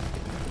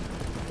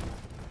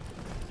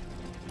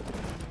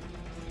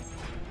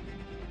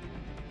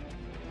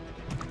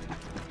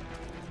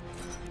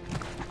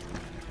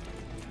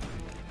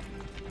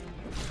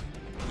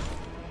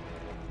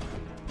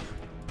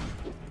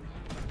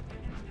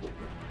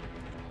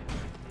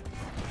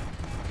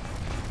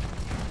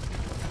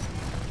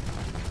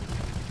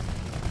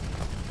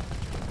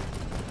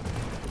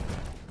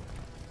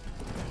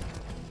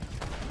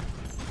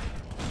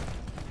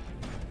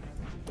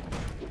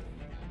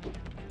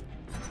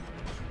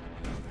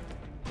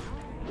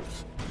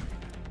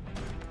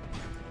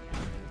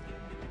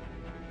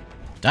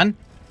 Done?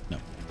 No.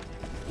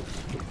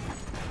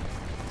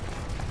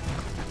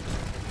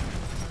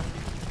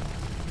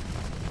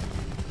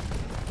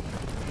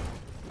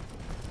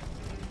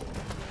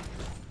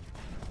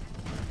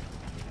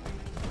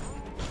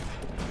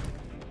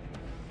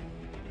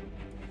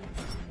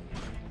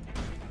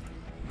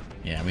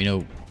 Yeah, we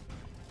know.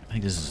 I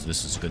think this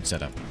is a good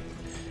setup.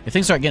 If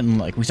things start getting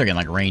like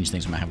range,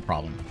 things might have a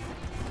problem.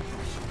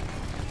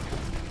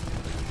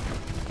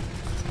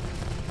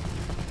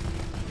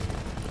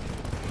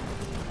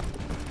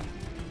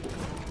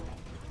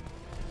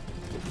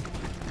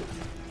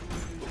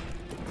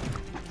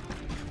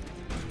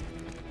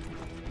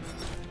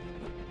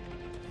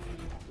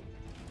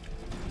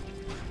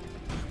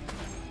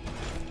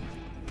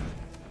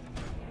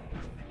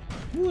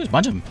 Ooh, there's a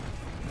bunch of them.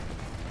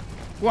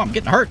 Ooh, I'm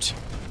getting hurt.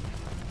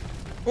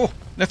 Oh,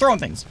 they're throwing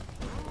things.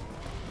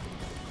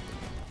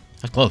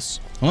 That's close.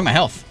 Look at my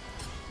health.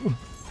 Ooh.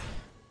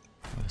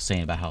 I was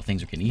saying about how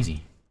things are getting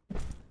easy.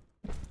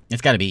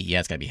 It's gotta be, yeah,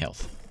 it's gotta be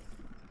health.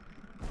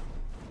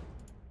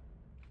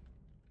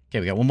 Okay,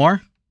 we got one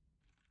more.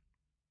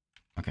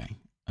 Okay.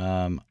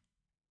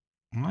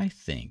 I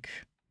think.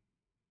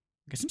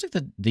 It seems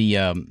like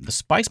the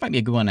spikes might be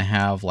a good one to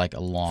have like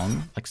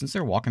along, like since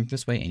they're walking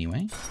this way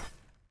anyway.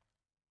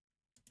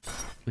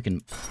 We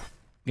can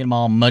get them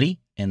all muddy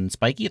and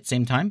spiky at the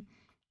same time.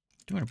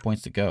 200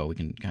 points to go.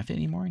 Can I fit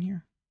any more in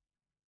here?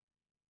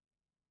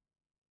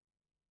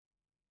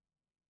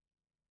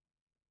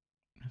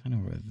 Nothing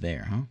over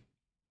there, huh?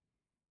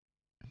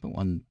 Put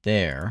one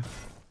there.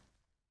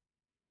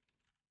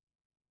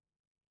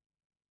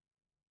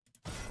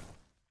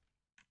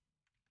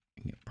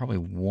 Probably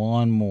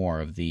one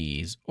more of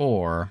these,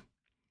 or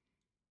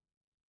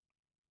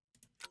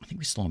I think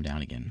we slow them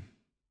down again.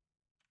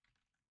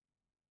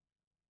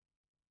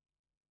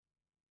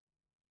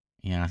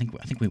 Yeah, I think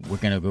we're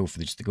gonna go for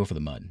just to go for the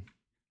mud.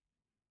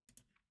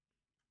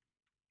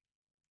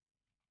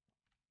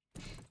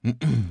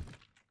 I'm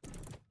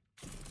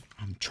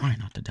trying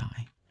not to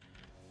die.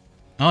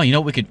 Oh, you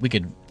know, we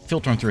could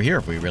filter them through here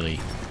if we really.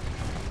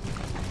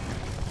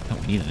 Oh,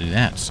 we need to do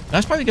that.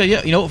 That's probably good.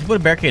 Yeah, you know, if we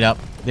put a barricade up,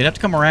 they'd have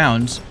to come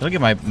around. That'll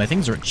give my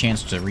things a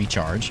chance to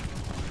recharge.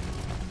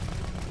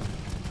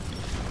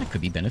 That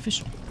could be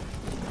beneficial.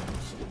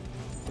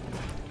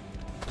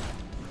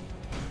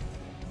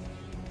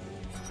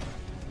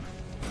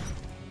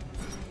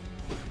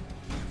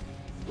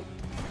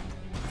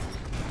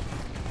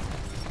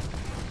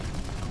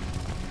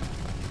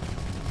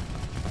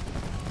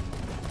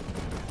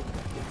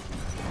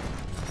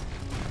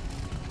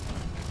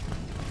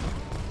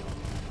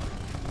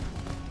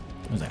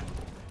 What was that?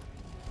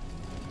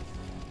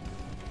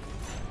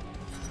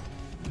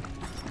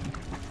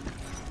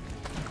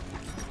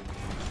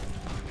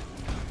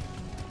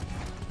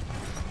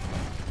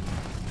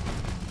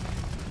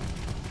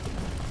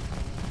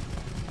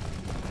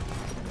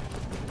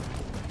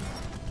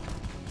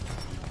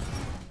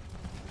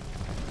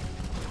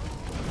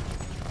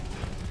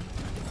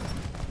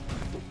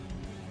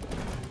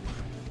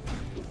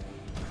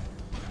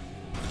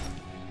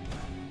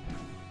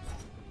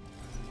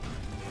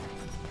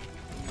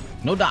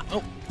 No dot.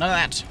 Oh, none of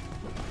that.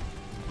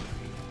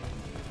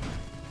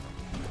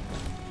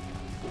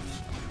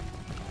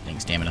 Dang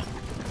stamina.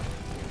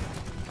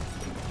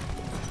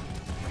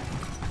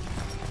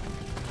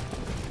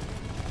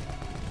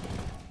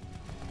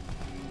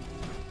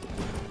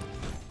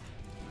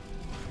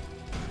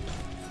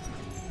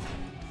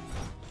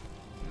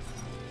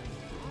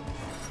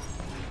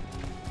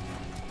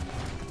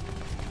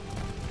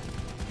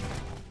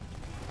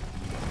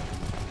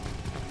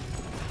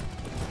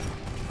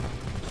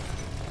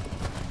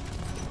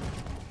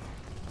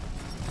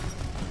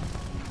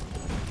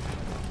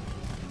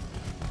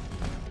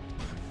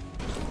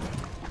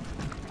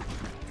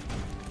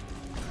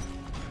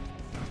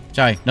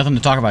 Sorry, nothing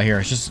to talk about here.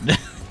 It's just,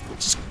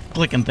 just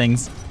clicking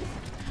things.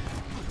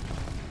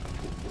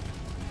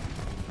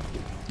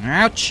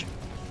 Ouch.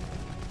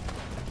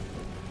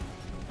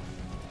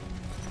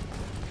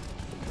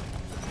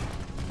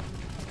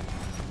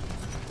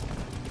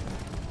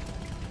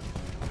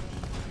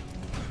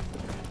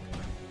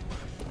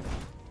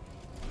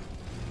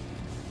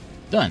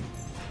 Done.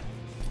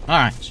 All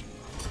right.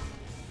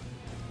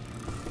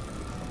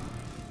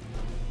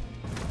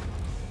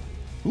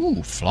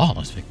 Ooh,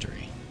 flawless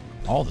victory.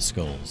 All the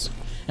skulls.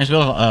 And so,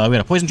 we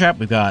got a poison trap.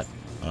 We've got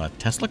a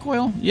Tesla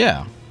coil.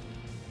 Yeah.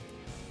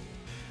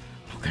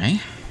 Okay.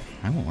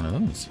 I want one of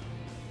those.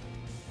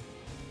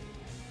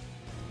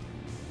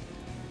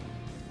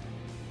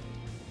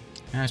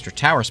 Master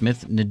Tower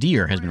Smith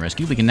Nadir has been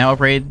rescued. We can now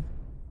upgrade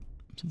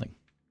something.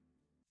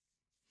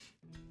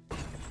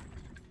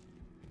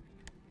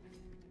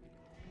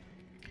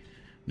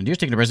 Nadir's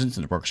taken a residence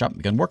in the workshop and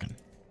begun working.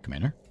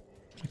 Commander,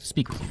 I'd like to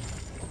speak with you.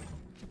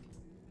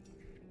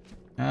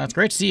 It's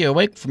great to see you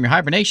awake from your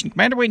hibernation.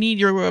 Commander, we need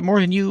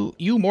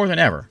you more than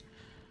ever.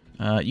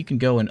 You can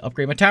go and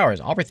upgrade my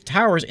towers. Operate the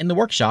towers in the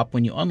workshop.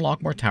 When you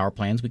unlock more tower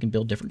plans, we can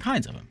build different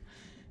kinds of them.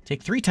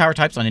 Take 3 tower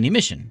types on any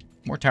mission.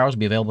 More towers will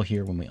be available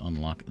here when we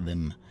unlock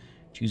them.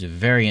 Choose a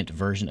variant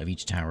version of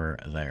each tower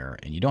there.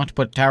 And you don't have to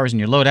put towers in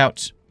your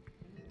loadout.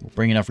 We'll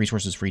bring enough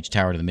resources for each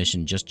tower to the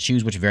mission. Just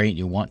choose which variant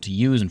you want to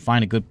use and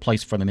find a good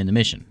place for them in the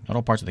mission. Not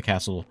all parts of the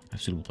castle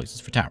have suitable places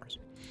for towers.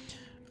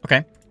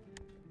 Okay.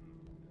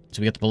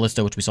 So we got the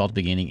ballista, which we saw at the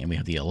beginning, and we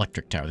have the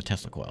electric tower, the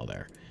Tesla coil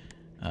there.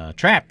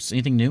 Traps.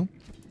 Anything new?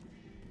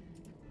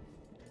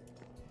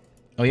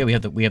 Oh yeah,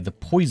 we have the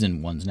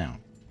poison ones now.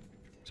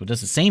 So it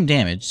does the same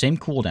damage, same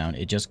cooldown.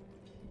 It just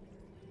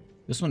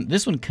this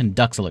one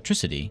conducts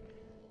electricity.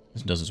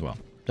 This one does as well.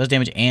 Does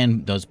damage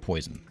and does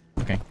poison.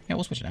 Okay. Yeah,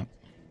 we'll switch it out.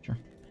 Sure.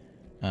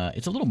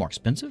 It's a little more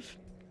expensive,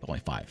 but only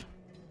 5.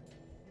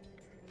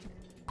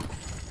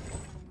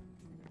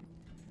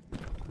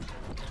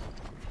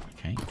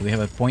 Okay. Do we have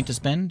a point to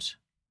spend?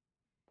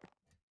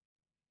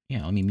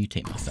 Yeah, let me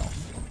mutate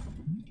myself.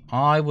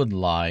 I would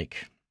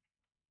like...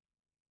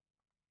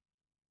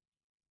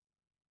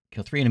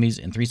 Kill 3 enemies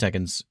in 3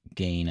 seconds,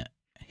 gain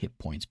hit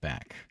points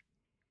back.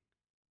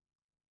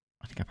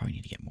 I think I probably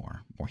need to get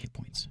more hit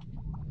points.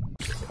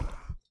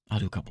 I'll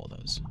do a couple of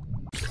those.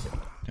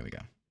 There we go.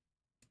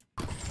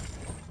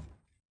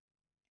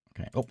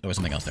 Okay. Oh, there was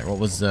something else there. What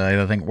was the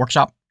other thing?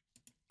 Workshop?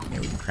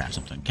 Yeah, we can craft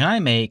something. Can I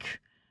make...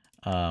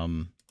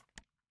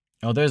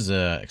 Oh, there's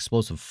a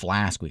explosive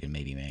flask we can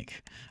maybe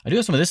make. I do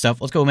have some of this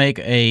stuff. Let's go make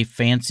a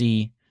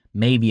fancy...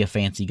 Maybe a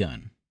fancy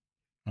gun.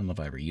 I don't know if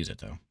I ever use it,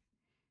 though.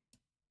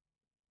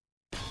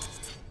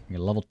 I got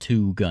a level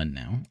 2 gun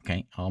now.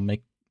 Okay, I'll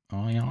make...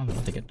 Oh, yeah, I'll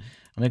take it.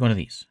 I'll make one of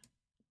these.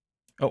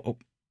 Oh.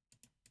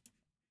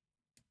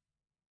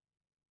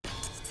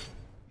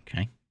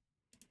 Okay.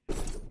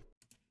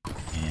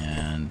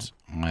 And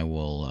I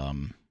will,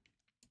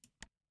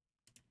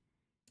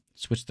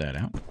 switch that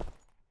out.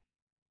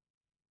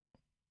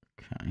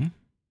 Okay.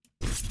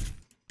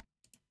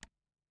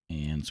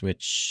 And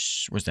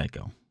switch... Where's that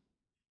go?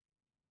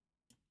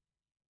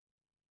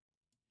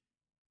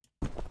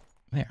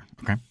 There.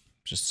 Okay.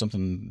 Just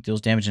something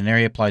deals damage in an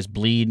area, applies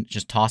bleed,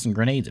 just tossing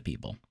grenades at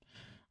people.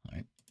 All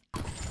right.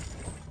 All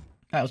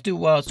right, let's do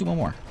one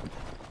more.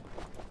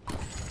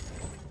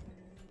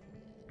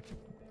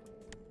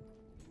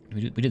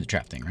 We did the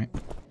trap thing, right?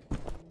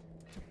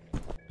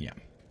 Yeah.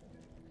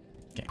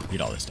 Okay, we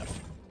did all this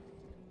stuff.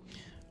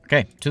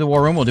 Okay, to the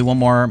war room. We'll do one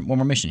more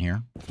mission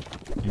here,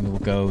 and we'll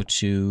go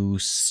to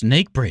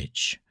Snake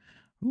Bridge.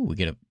 Ooh, we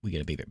get a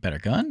bigger, better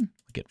gun.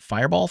 We get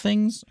fireball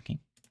things. Okay.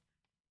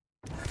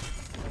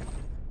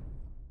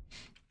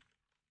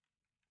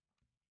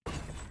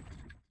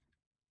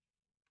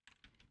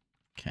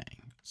 Okay,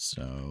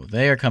 so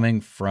they are coming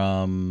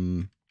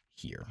from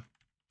here.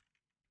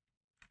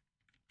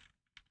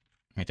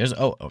 Right, there's...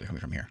 Oh, they're coming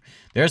from here.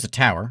 There's a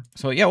tower.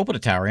 So, yeah, we'll put a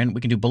tower in. We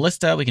can do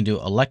ballista. We can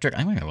do electric.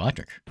 I'm going to go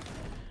electric.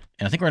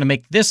 And I think we're going to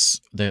make this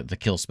the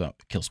kill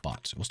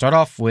spot. We'll start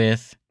off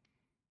with...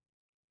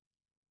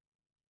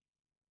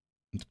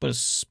 Let's put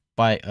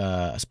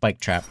a spike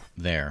trap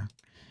there.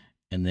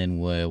 And then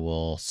we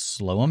will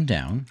slow them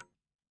down.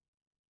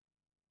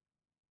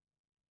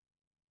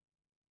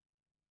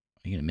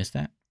 Are you going to miss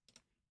that?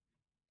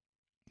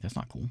 That's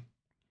not cool.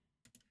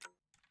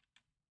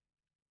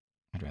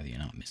 I'd rather you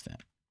not miss that.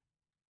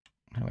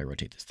 How do I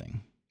rotate this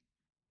thing?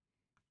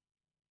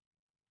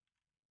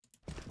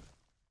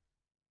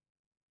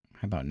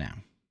 How about now?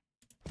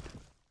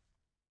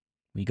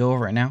 We go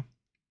over it now.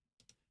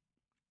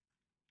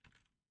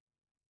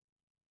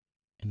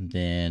 And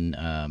then,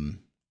 here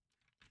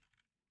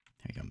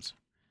he comes.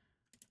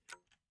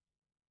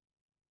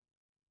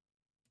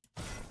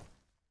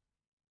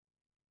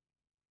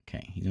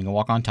 Okay, he's going to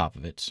walk on top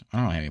of it. I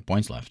don't know how many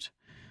points left.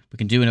 We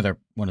can do another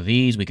one of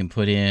these. We can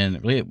put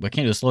in... Really, I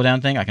can't do a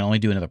slowdown thing. I can only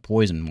do another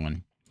poison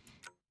one.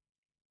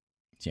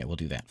 So yeah, we'll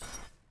do that.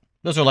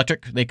 Those are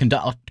electric. They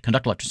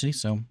conduct electricity,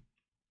 so...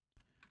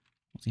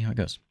 We'll see how it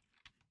goes.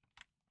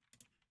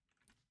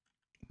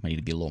 Might need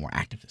to be a little more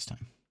active this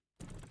time.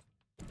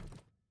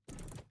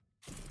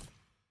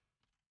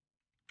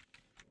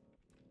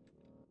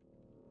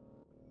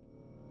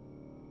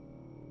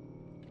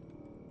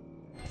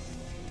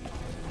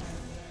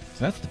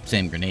 So that's the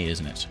same grenade,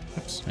 isn't it?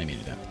 Oops, I need to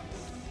do that.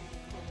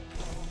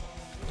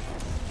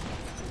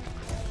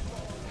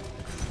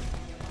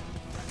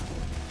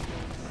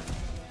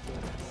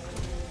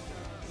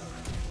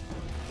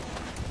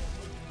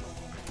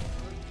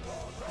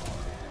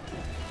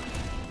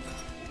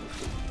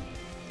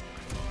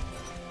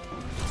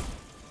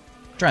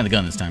 Trying the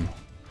gun this time.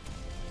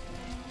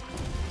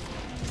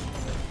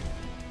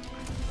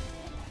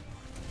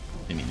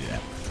 Didn't mean to do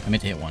that. I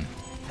meant to hit one.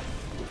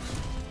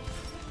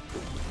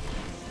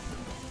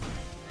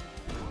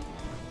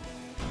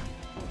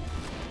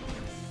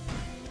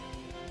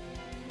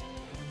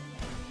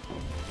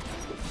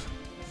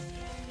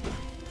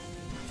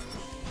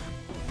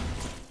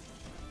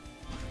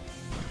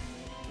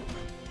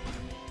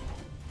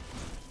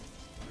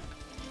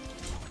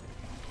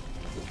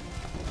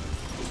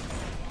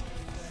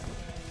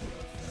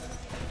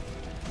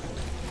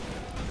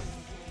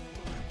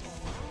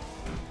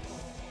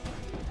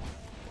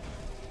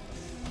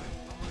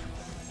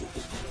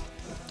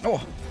 Oh!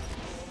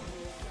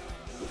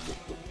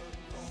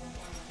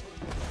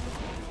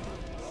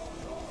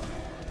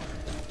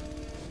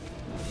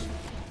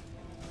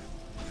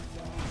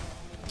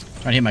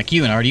 Trying to hit my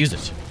Q and I already used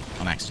it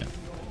on accident.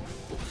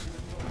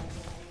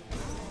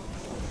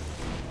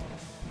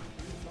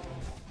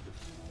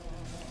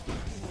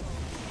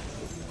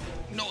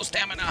 No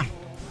stamina. I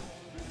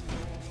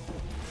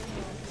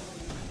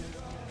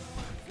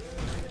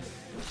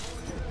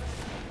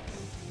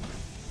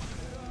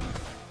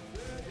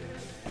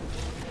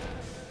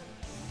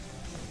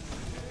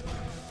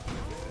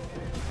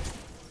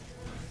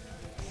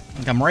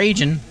think I'm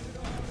raging.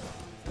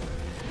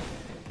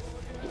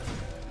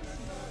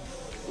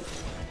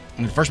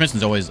 And the first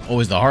mission's always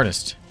the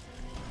hardest.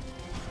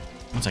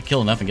 Once I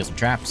kill enough and get some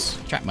trap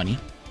money,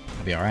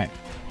 I'll be alright.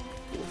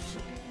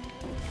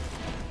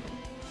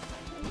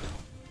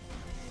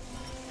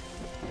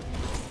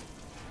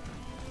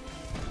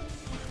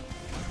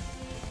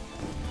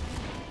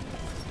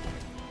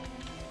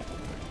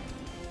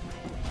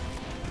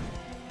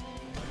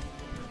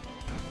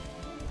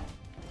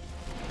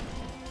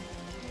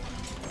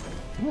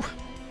 Ooh,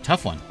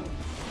 tough one.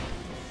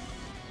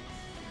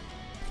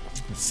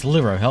 A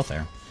sliver of health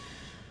there.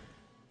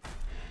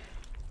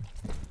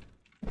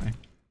 Okay.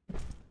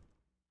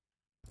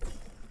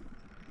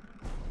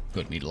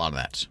 Good, need a lot of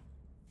that.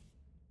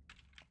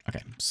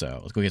 Okay, so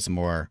let's go get some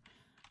more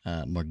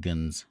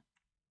guns.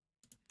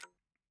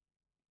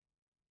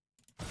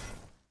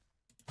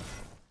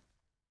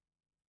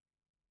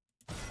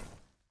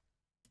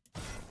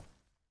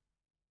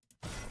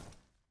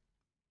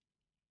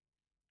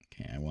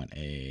 Okay, I want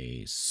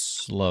a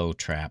slow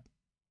trap.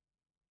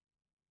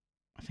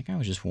 I think I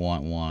would just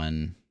want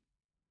one.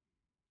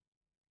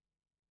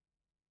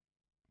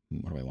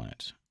 Where do I want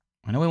it?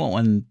 I know we want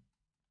one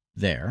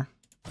there.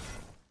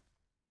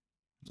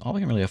 It's all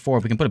we can really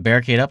afford. We can put a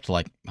barricade up to,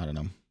 like, I don't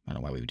know. I don't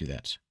know why we would do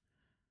that.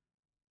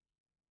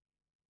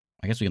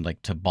 I guess we can,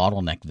 like, to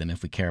bottleneck them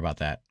if we care about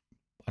that.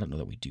 I don't know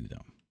that we do,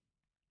 though.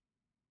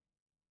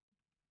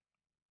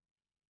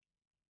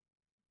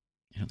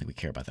 I don't think we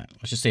care about that.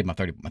 Let's just save my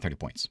 30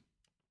 points.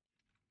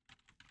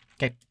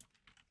 Okay.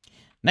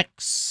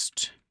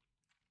 Next.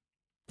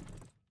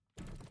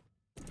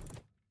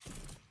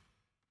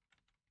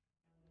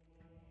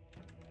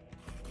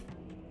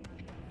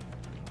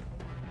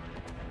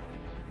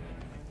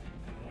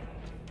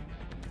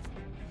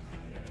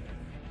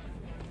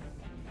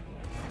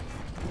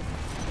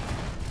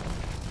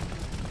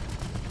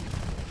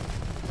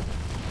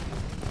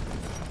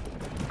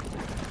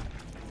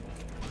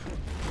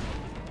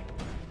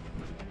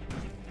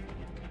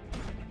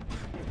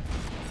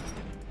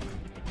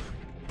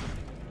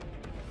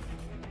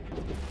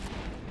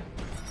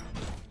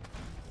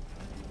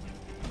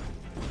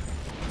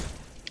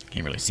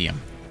 Can't really see him.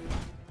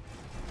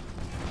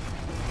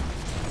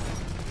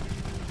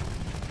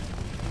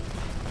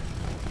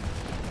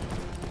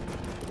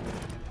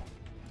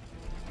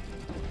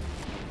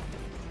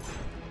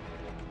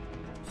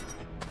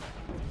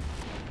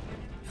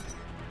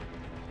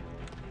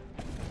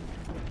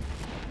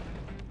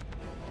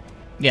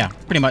 Yeah,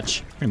 pretty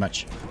much. Pretty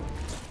much.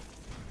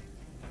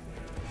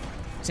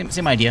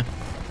 Same idea.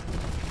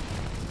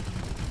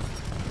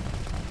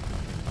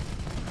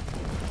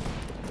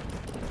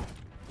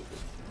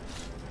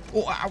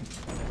 Oh, ow.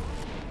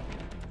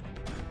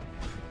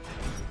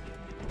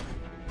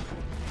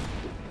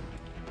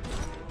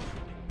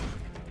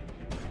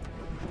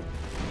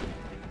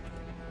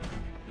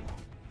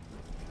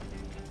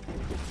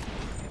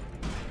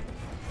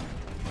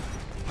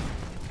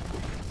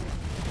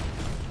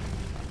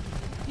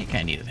 You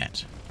kind of needed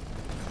that.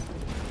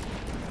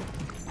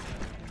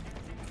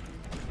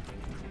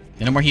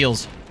 No more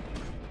heals.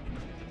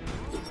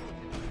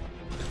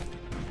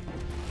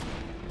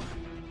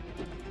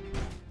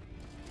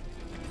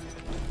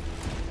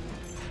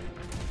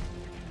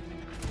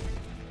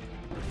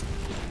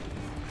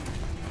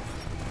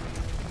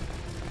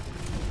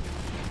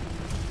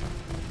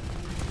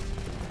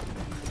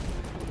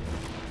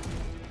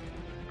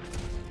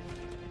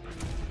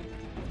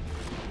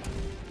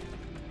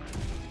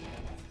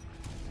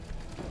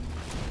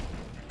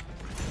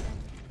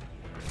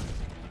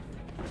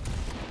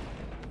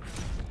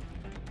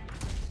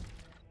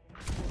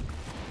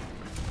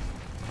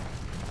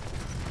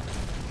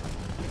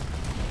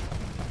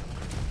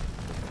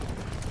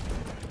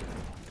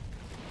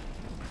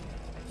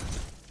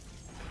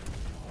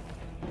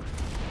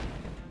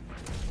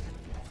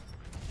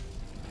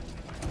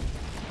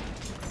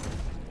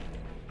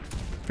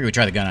 Figure we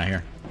try the gun out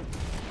here.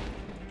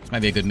 This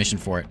might be a good mission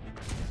for it.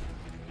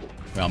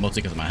 Well,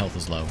 mostly because my health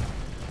is low.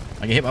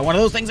 I get hit by one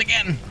of those things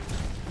again!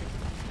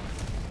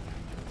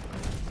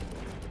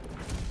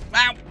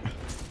 Ow!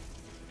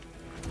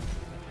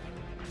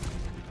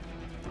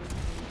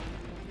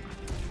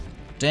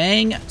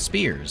 Dang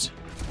spears.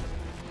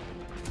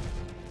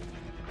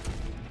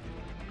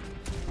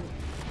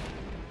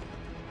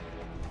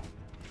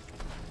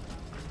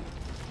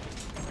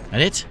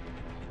 That it?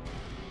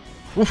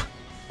 Oof.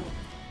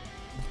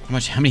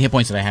 How many hit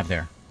points did I have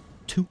there?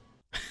 2.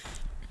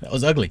 That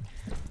was ugly.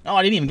 Oh,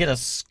 I didn't even get a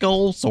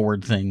skull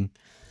sword thing.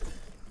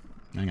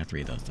 I got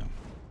 3 of those, though.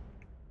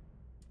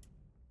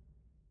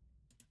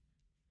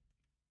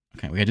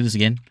 Okay, we gotta do this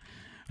again.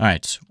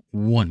 Alright,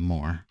 one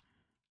more.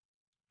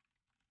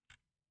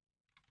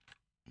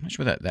 I'm not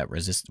sure what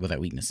what that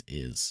weakness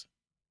is.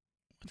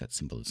 What that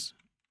symbol is.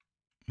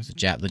 It's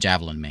the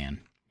Javelin Man.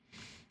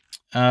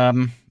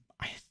 I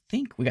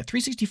think we got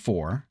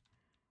 364.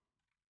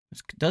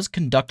 This does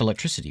conduct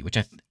electricity, which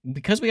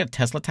because we got a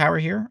Tesla tower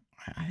here,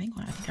 I think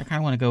I kind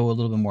of want to go a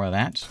little bit more of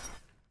that.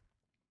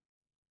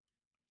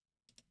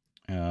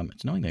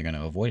 It's knowing they're going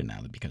to avoid it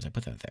now because I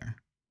put that there.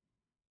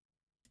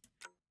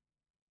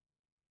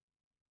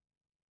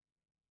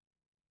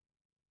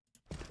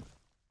 Are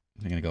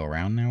they going to go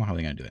around now? How are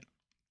they going to do it?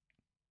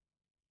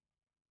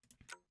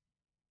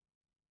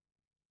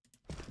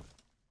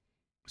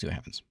 See what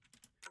happens.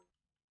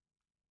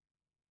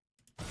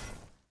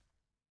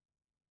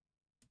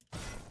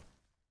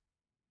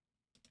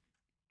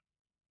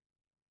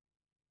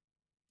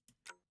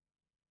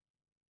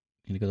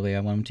 Going to go the way I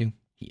want him to?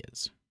 He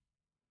is.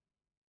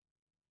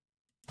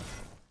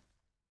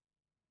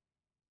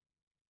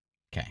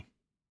 Okay.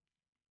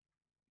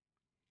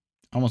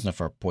 Almost enough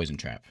for a poison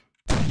trap.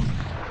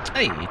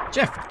 Hey,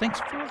 Jeff, thanks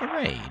for the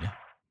raid.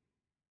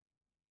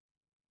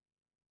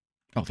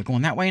 Oh, they're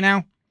going that way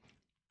now?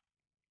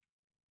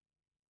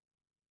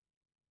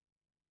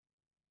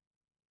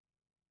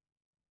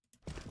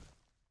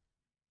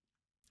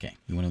 Okay,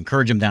 we want to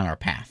encourage them down our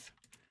path.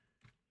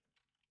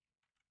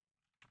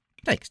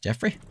 Thanks,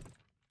 Jeffrey.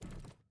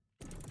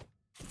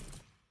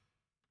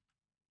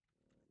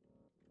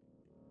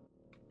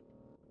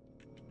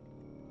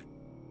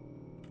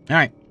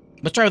 Alright,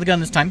 let's try with the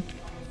gun this time.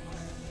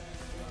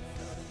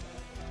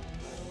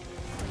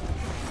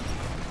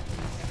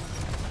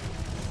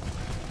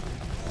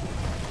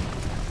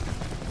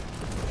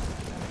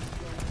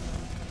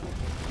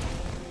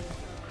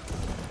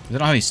 They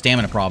don't have any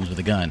stamina problems with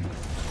the gun.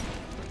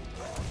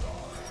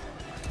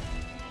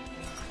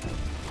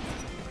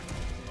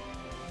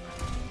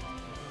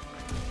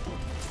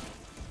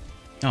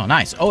 Oh,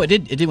 nice. Oh,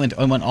 it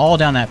went all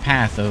down that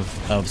path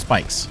of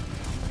spikes.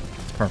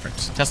 It's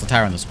perfect. Tesla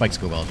tower and the spikes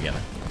go well together.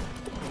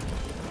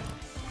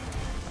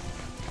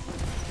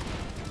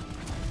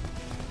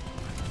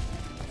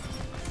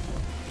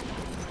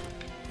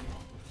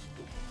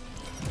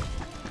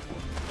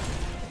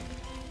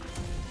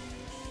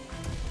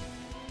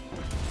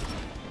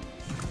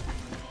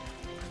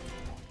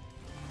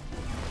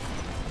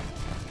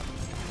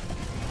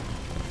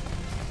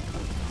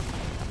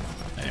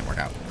 That didn't work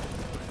out.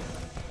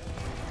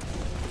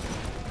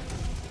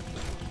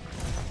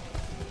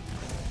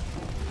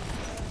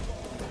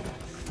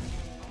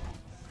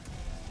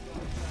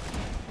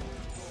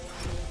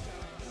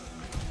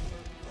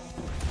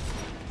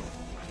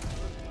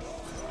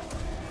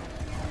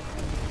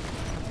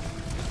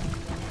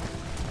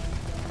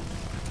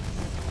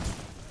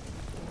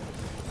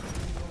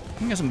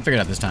 I got something figured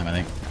out this time, I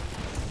think.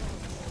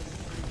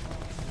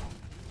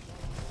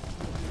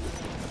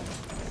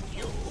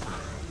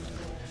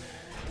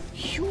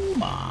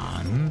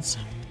 Humans.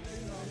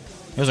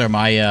 Those are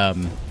my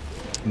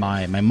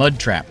my mud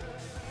trap.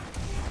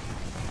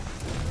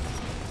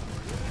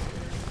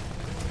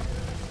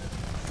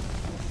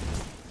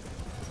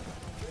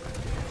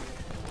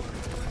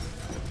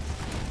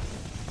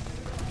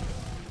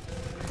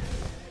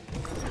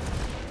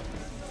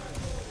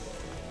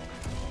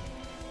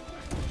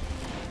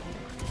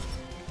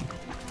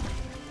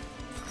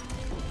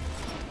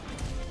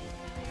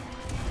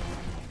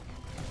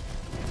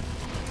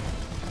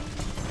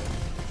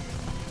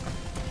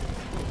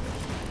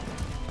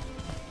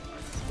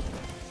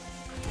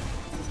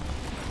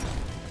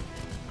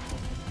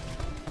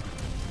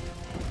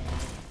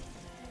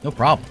 No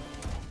problem.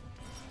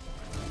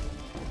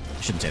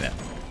 I shouldn't say that.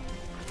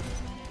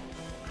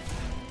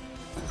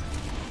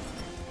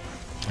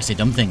 I say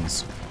dumb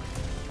things.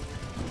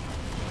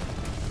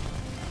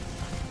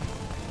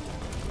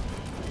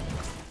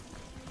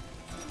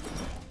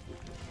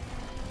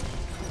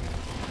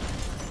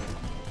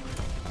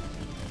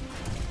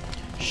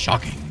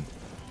 Shocking.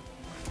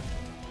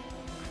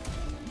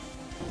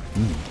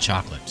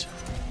 Chocolate.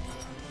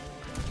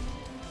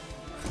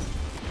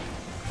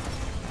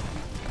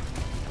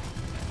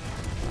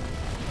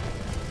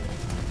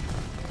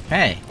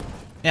 Hey.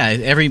 Yeah,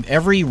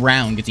 every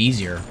round gets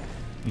easier.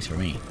 At least for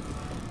me.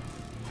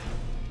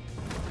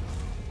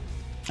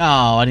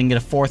 Oh, I didn't get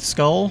a fourth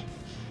skull?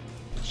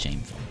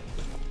 Shameful.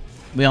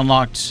 We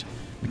unlocked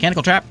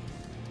mechanical trap,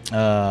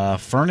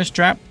 furnace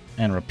trap,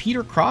 and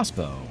repeater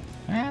crossbow.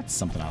 That's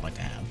something I'd like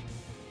to have.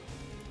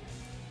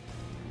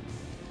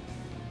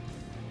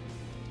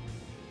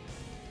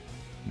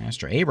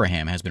 Master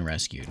Abraham has been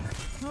rescued.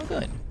 Oh,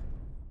 good.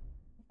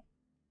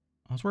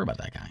 I was worried about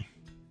that guy.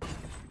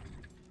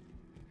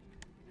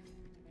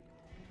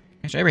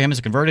 Master Abraham has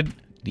converted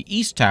the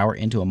East Tower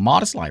into a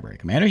modest library.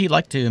 Commander, he'd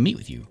like to meet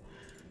with you.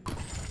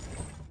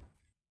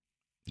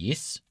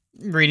 Yes.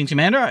 Greetings,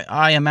 Commander.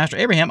 I am Master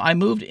Abraham. I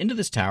moved into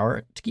this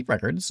tower to keep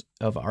records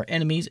of our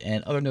enemies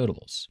and other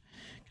notables.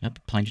 Can help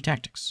plan your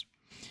tactics.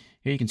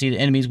 Here you can see the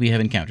enemies we have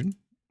encountered.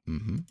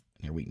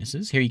 Their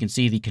weaknesses. Here you can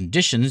see the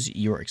conditions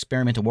your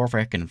experimental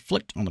warfare can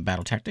inflict on the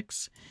battle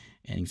tactics.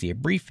 And you can see a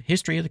brief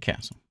history of the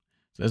castle.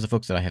 So those are the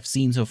folks that I have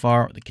seen so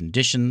far. The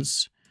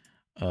conditions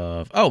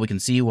of... Oh, we can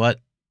see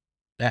what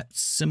that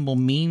symbol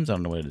means. I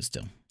don't know what it is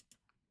still.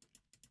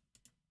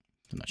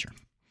 I'm not sure.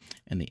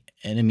 And the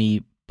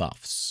enemy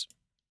buffs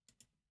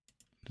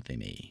that they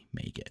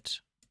may get.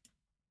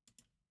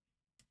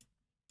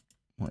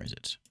 Where is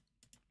it?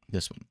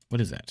 This one. What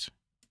is that?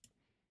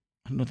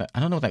 I don't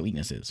know what that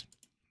weakness is.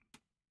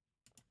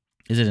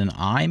 Is it an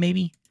eye,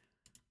 maybe?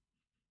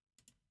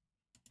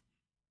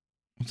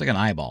 Looks like an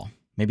eyeball.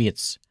 Maybe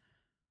it's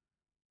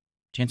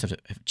chance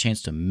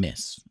to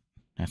miss.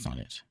 That's not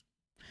it.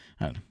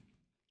 I don't know.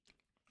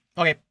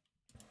 Okay.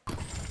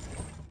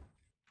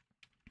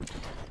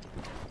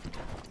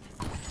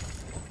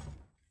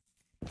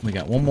 We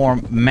got one more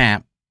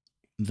map.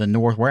 The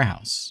North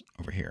Warehouse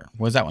over here.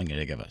 What's that one going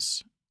to give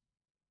us?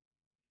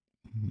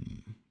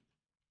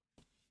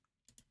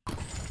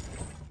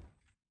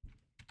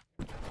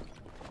 I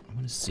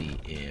want to see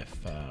if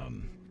I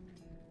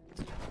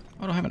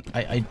don't have an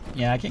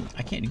yeah, I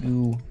can't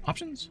do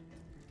options.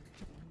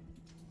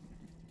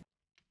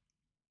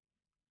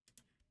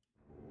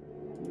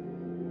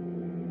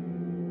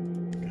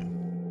 Okay.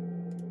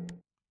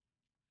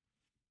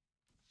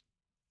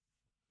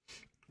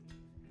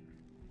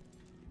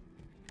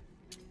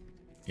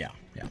 Yeah.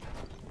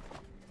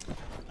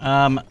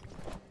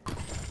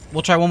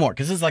 We'll try one more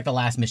because this is like the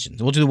last mission.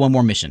 So we'll do one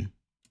more mission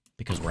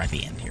because we're at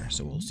the end here.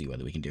 So we'll see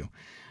whether we can do.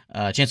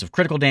 Chance of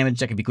critical damage,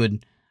 that could be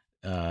good.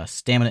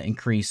 Stamina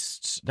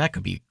increased, that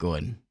could be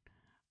good.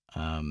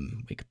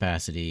 Weight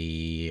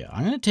capacity,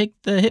 I'm going to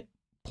take the hit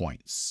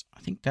points.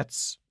 I think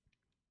that's...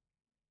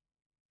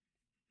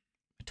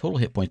 Total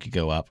hit point could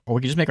go up. Or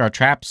we could just make our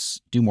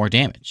traps do more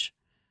damage.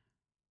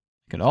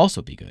 Could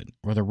also be good.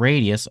 Or the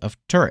radius of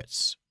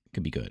turrets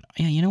could be good.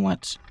 Yeah, you know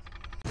what?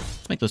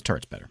 Let's make those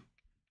turrets better.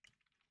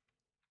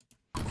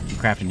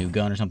 Craft a new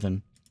gun or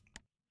something.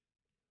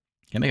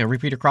 Can I make a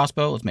repeater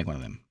crossbow? Let's make one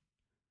of them.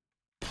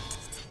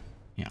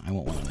 Yeah, I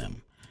want one of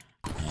them.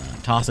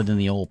 Toss it in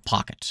the old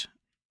pocket.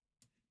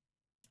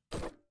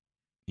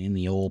 In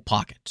the old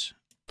pocket.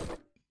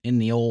 In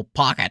the old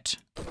pocket.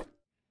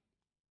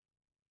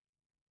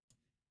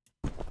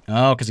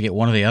 Oh, because I get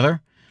one or the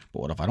other?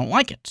 But what if I don't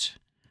like it?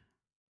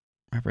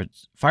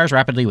 Fires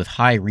rapidly with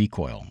high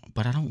recoil.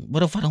 But I don't...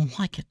 What if I don't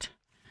like it?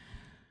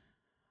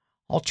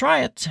 I'll try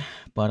it,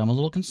 but I'm a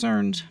little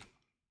concerned.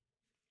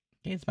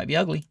 Okay, this might be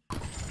ugly.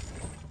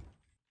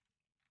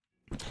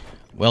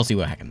 We'll see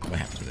what happens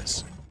with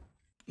this.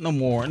 No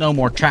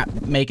more trap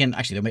making.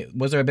 Actually,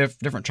 was there a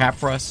different trap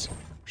for us?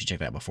 We should check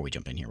that before we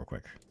jump in here real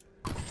quick.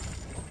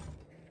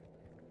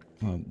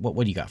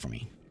 What do you got for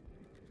me?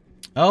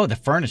 Oh, the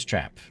furnace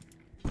trap.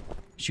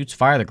 Shoots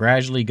fire that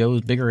gradually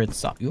goes bigger and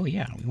soft. Oh,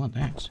 yeah, we want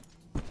that.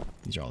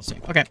 These are all the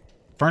same. Okay,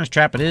 furnace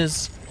trap it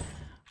is.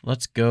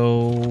 Let's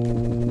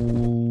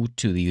go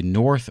to the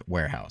North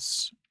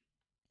Warehouse.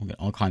 We'll get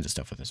all kinds of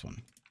stuff with this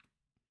one.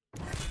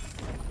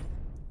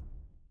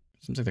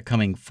 Seems like they're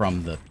coming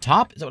from the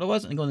top. Is that what it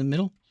was? And go in the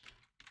middle?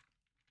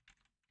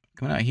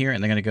 Coming out here,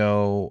 and they're going to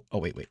go... Oh,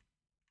 wait.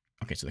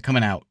 Okay, so they're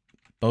coming out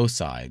both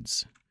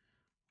sides.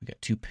 We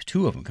got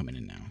two of them coming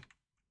in now.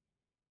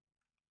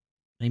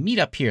 They meet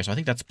up here, so I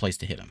think that's the place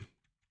to hit them.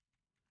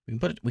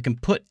 We can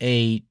put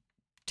a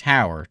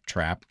tower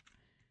trap,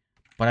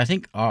 but I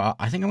think I'm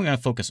going to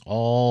focus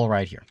all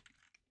right here.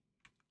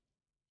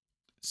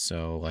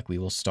 So, like, we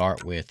will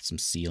start with some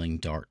ceiling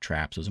dart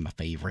traps. Those are my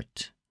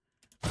favorite.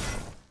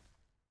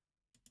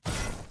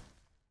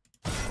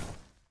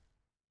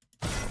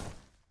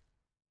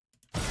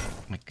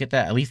 Like, get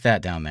that, at least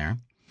that down there.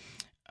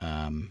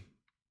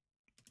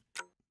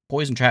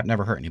 Poison trap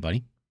never hurt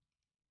anybody.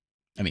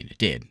 I mean, it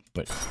did,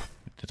 but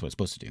that's what it's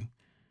supposed to do.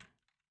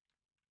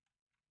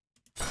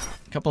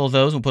 A couple of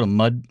those. We'll put a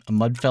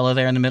mud fella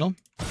there in the middle.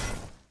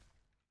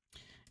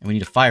 And we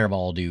need a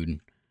fireball dude.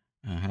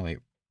 How do I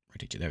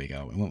rotate you? There we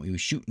go. We want you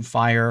shooting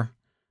fire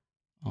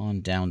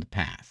on down the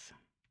path.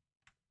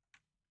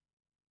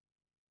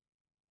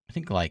 I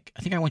think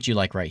I want you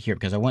like right here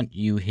because I want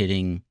you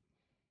hitting.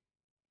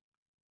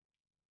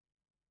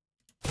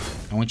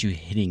 I want you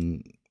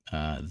hitting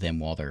them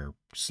while they're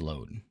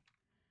slowed.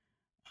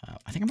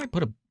 I think I might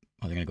put a...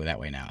 Oh, they're going to go that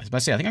way now. I was about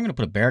to say, I think I'm going to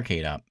put a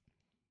barricade up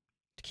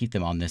to keep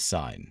them on this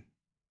side.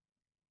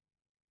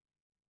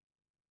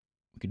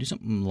 We could do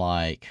something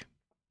like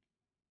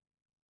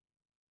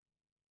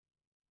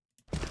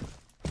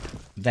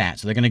that.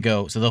 So they're going to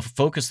go... So they'll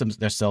focus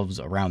themselves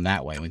around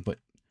that way.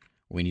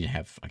 We need to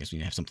have... I guess we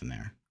need to have something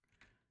there.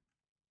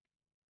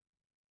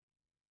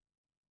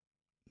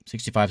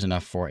 65 is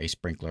enough for a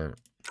sprinkler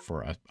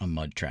for a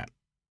mud trap.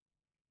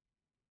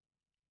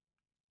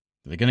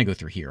 They're going to go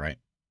through here, right?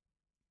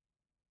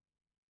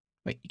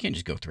 Wait, you can't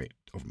just go through it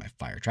over my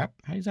fire trap.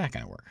 How is that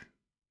going to work?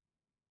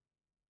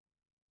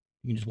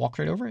 You can just walk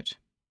right over it?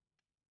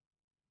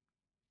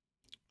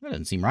 That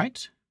doesn't seem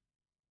right.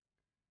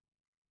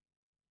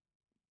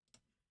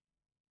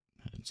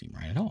 That doesn't seem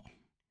right at all.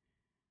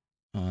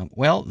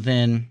 Well,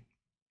 then...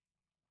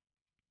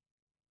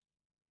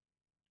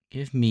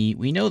 Give me...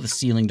 We know the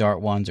ceiling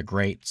dart ones are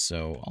great,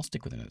 so I'll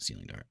stick with another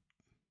ceiling dart.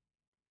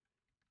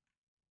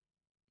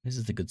 This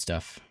is the good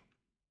stuff.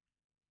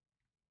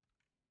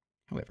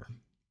 However,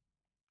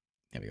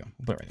 There we go.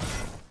 We'll put it right there.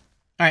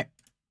 All right.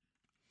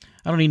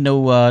 I don't need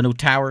no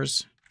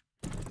towers.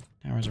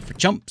 Towers are for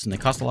chumps, and they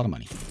cost a lot of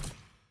money.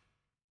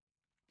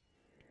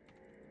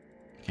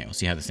 Okay, we'll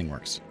see how this thing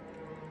works.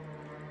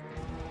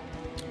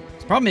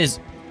 The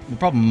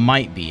problem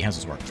might be, how's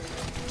this work?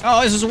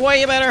 Oh, this is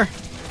way better!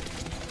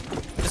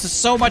 This is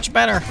so much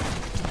better!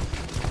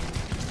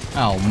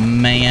 Oh,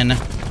 man. I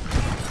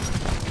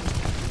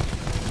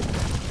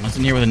was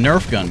in here with a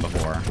Nerf gun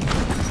before.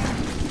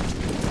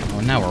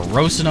 Oh, now we're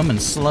roasting them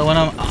and slowing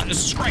them. Oh,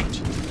 this is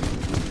great!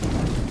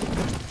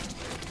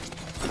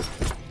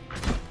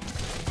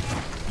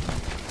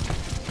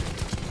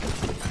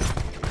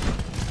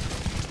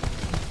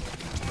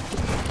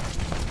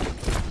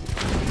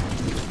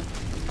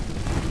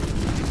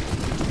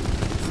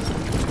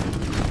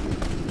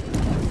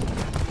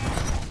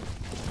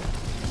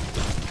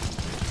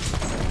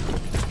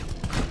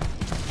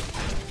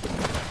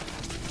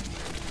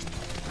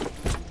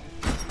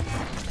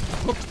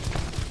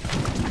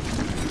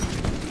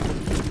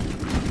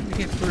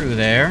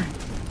 There.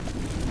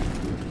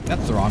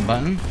 That's the wrong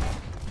button.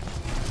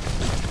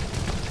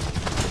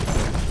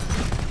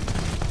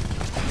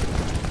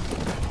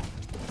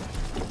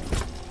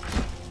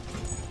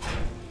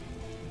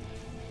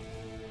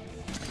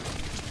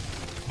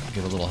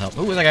 Give a little help.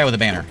 Ooh, that guy with a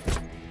banner.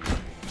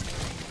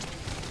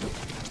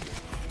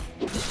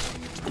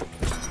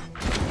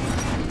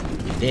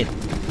 He did.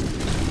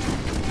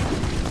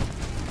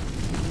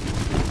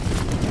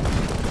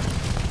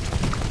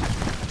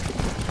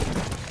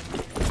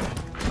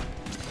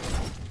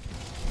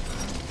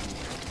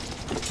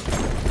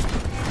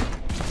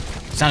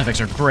 Sound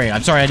effects are great.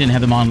 I'm sorry I didn't have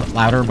them on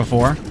louder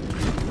before.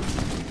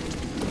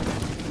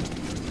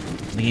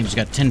 The game just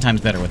got 10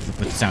 times better with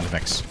the sound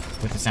effects,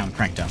 with the sound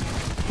cranked up.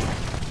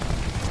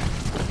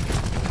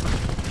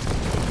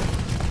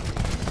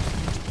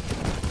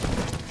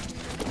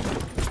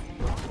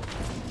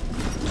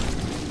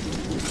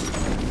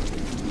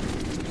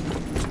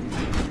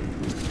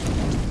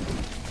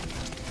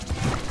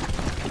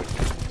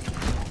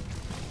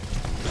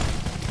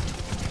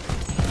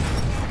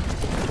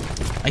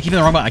 I keep hitting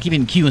the wrong button. I keep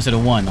hitting Q instead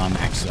of 1 on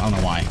X. I don't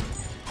know why.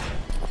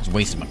 I just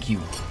wasted my Q.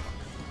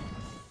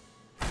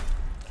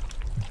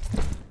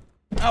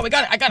 Oh, we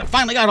got it! I got it!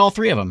 Finally got all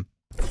 3 of them.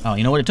 Oh,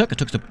 you know what it took? It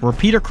took the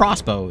repeater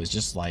crossbow. Is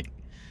just like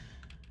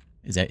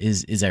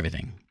is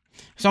everything.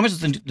 So how much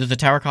does the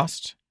tower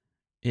cost?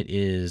 It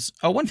is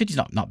 150 is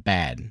not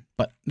bad,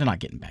 but they're not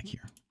getting back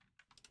here.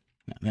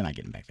 No, they're not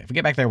getting back there. If we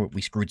get back there,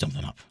 we screwed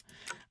something up.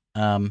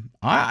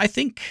 I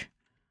think,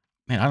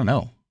 man, I don't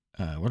know.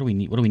 What do we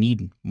need? What do we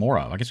need more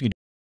of? I guess we could.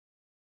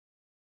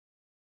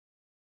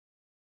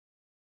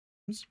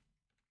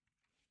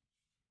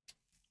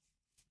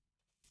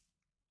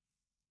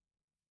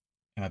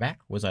 Am I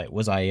back? Was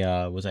I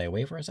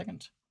away for a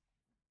second?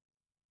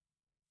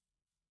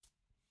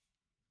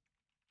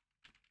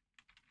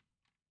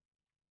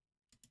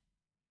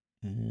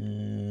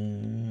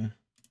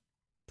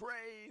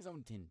 Praise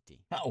on Tinty.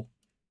 Uh-oh.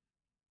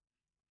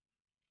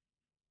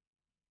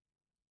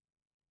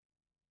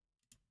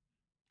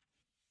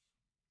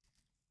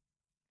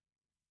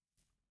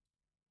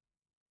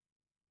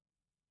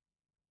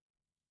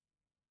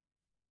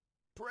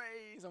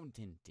 Praise on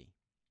Tinty.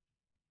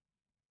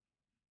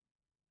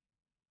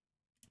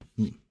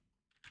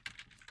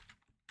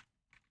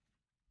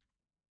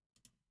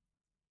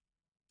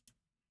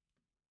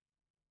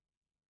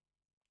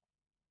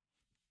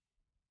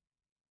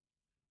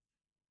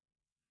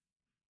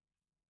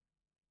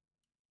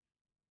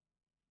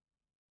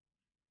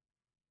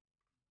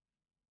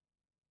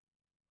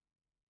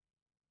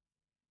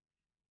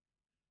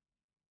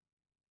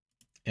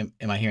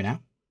 Am I here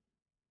now?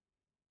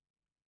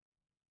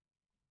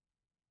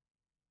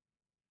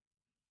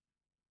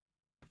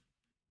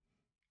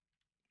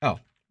 Oh,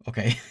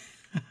 okay.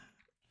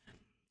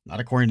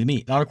 Not according to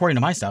me. Not according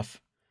to my stuff.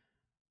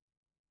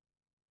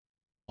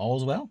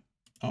 All's well?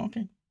 Oh,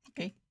 okay.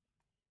 Okay.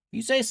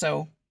 You say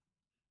so.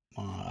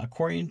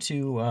 According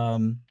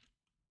to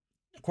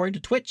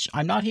Twitch,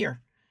 I'm not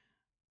here.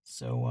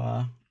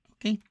 So,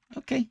 okay.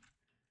 Okay.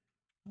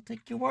 I'll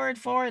take your word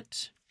for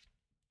it.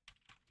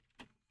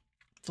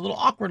 It's a little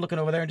awkward looking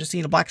over there and just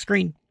seeing a black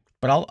screen,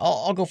 but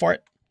I'll go for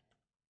it.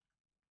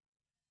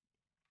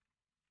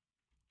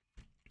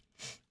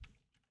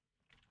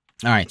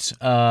 All right.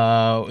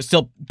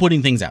 Still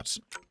putting things out.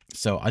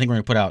 So I think we're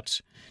gonna put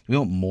out. Do we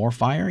want more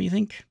fire? You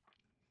think?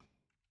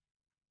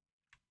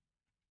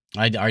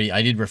 I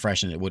did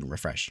refresh and it wouldn't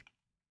refresh.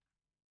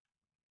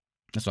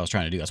 That's what I was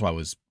trying to do. That's what I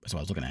was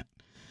looking at.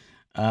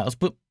 Let's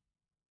put.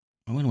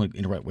 I wouldn't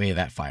in the right way of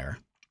that fire.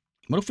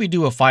 What if we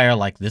do a fire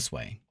like this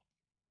way?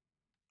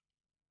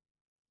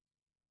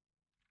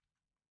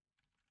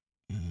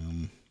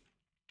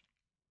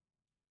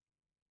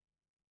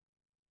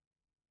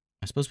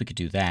 I suppose we could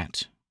do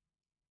that.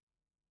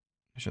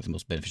 I'm sure it's the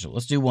most beneficial.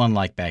 Let's do one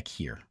like back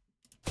here.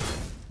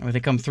 And if they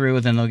come through,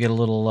 then they'll get a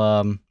little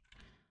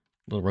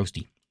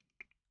roasty.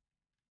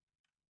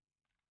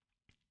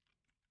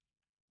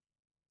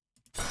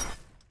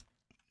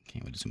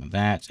 Okay, we'll do some of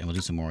that, and we'll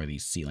do some more of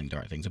these ceiling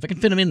dart things. If I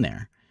can fit them in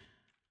there.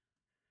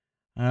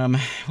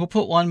 We'll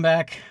put one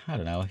back, I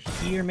don't know,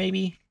 here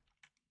maybe?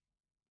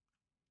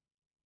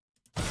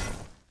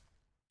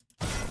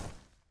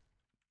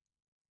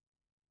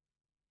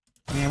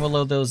 Yeah, we'll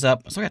load those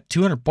up. So I got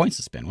 200 points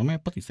to spend. What am I going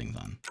to put these things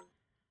on?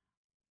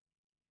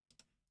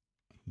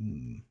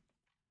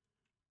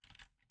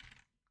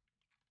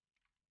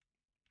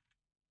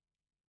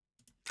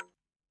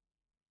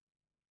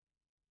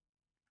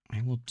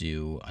 I will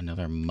do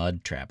another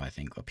mud trap, I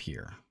think, up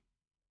here.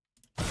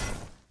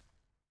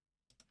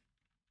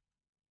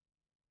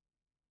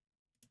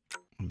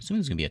 I'm assuming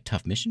it's going to be a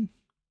tough mission.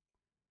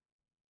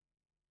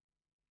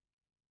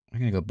 We're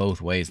going to go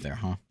both ways there,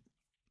 huh?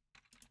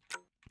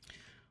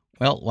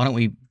 Well, why don't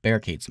we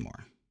barricade some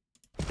more?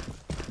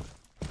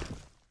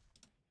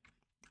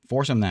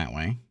 Force them that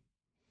way.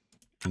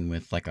 And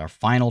with, like, our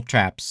final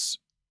traps,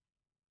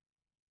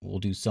 we'll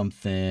do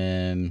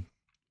something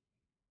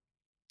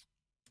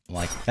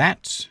like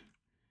that.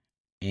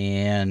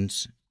 And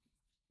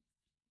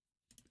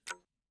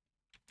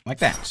like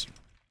that.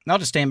 And I'll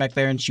just stand back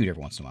there and shoot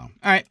every once in a while.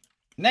 All right,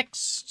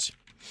 next.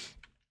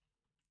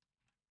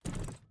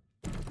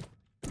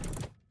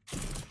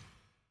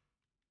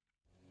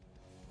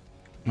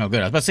 Oh,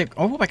 good. I was about to say,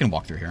 I hope I can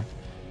walk through here.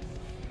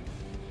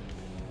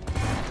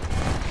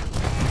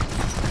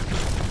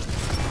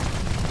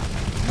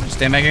 Just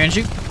stand back here and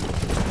shoot.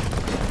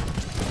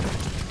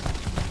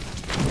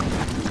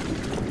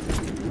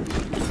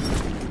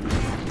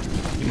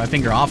 Get my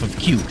finger off of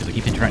Q because I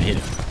keep trying to hit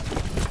it.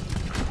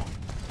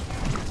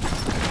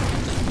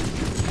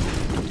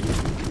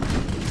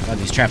 God,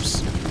 these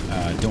traps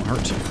don't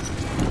hurt.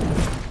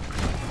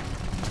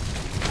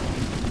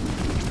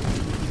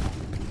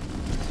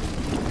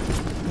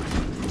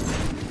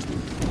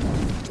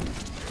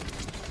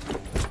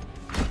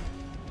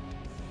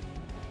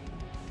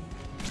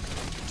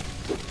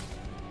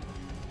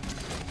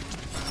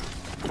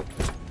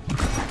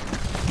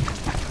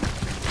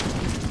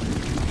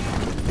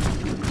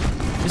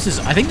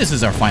 I think this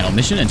is our final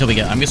mission until we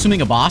get, I'm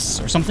assuming, a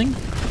boss or something.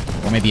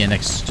 Or maybe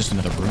just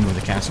another room of the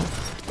castle.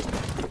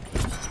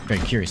 Very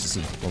curious to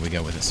see where we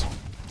go with this.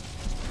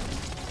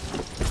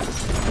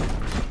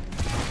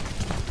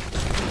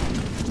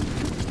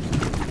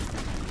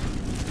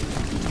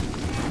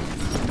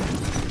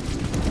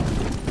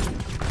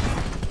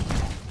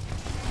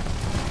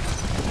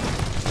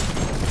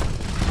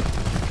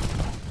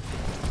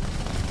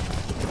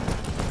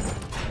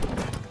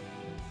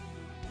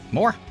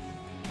 More.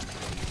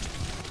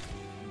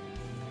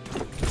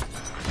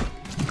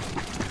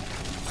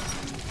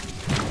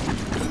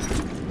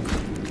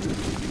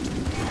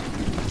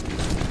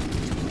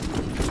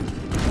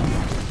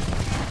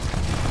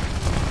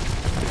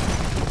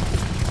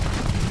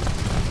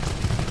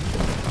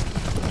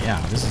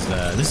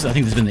 I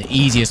think this has been the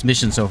easiest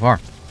mission so far.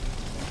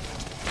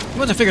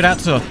 Once I figured out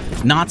to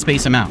not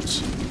space them out.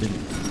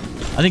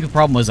 I think the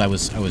problem was I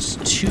was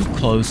too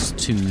close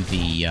to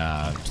the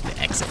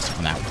exit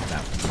on that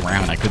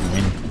round. I couldn't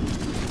win.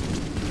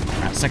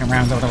 Second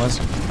round, is that what that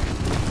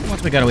was?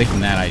 Once we got away from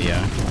that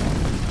idea,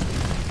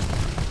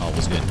 all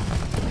was good.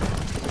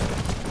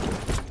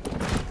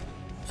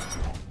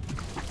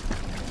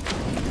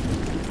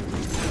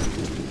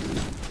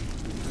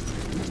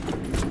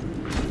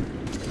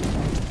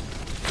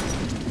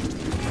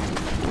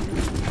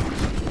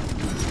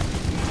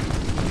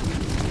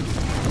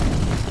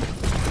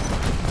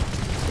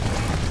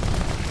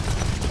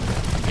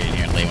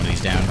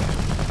 Down.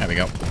 There we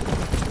go.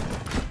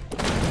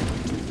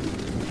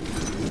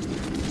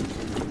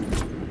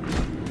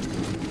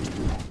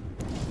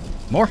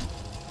 More. I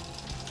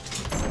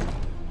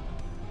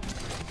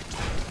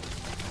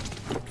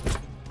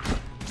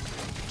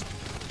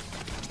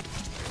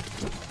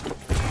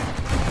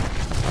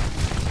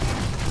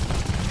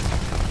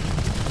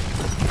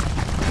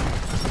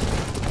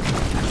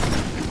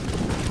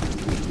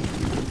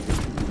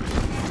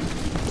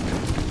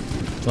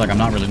feel like I'm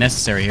not really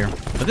necessary here.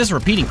 But this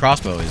repeating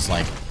crossbow is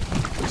like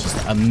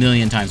just a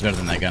million times better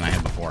than that gun I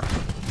had before.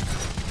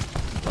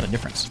 What a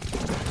difference.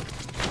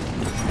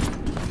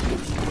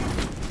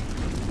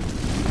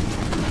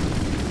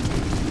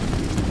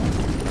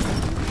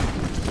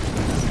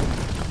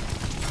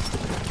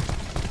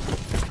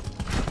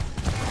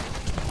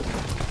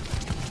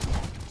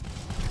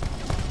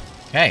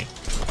 Okay.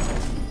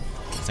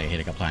 Let's say I hit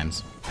a couple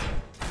times.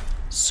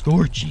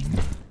 Scorching.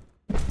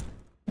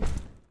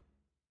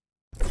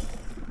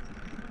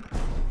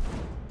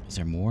 Is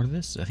there more to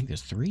this? I think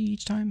there's 3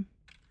 each time.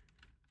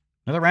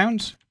 Another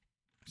round?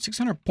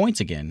 600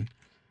 points again.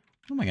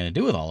 What am I going to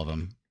do with all of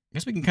them? I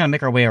guess we can kind of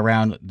make our way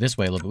around this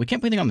way a little bit. We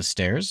can't put anything on the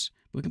stairs.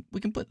 We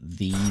can put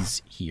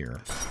these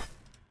here.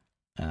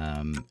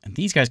 And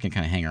these guys can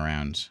kind of hang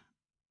around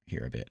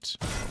here a bit.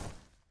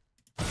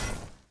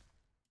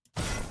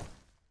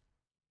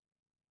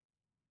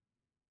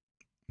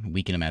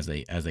 Weaken them as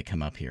they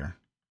come up here.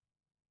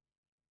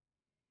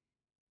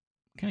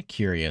 I'm kind of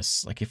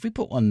curious. Like, if we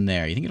put one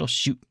there, you think it'll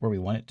shoot where we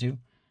want it to?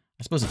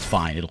 I suppose it's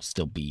fine. It'll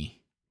still be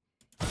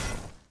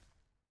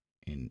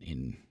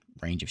in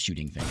range of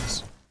shooting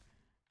things.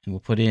 And we'll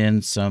put in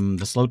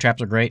the slow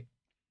traps are great.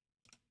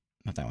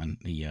 Not that one.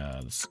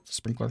 The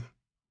sprinkler.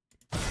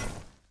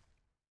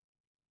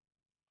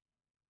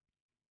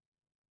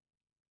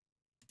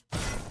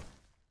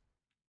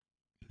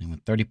 And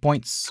with 30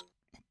 points,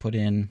 put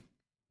in...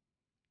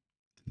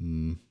 I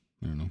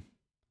don't know.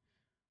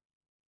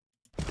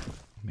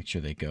 Make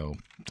sure they go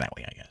that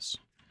way, I guess.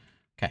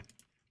 Okay.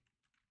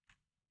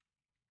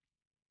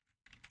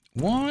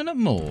 One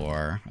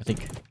more, I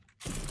think.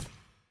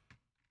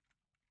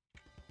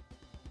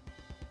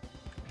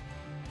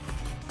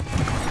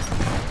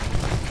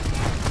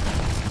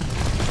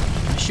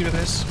 Can I shoot at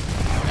this?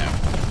 No.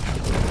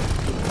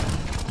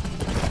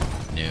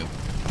 Nope.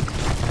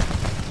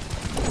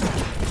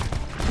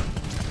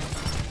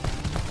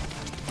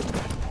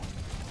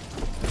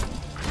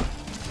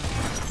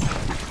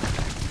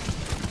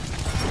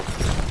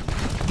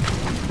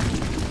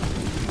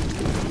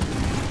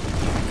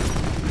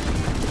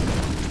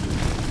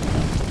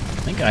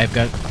 I've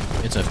got,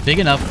 it's a big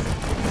enough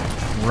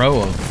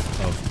row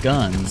of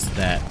guns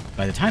that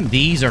by the time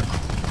these are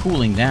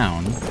cooling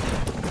down,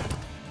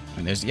 I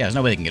mean, there's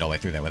no way they can get all the way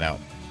through that without,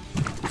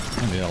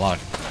 a lot,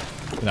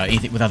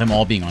 without them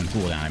all being on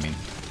cooldown. I mean,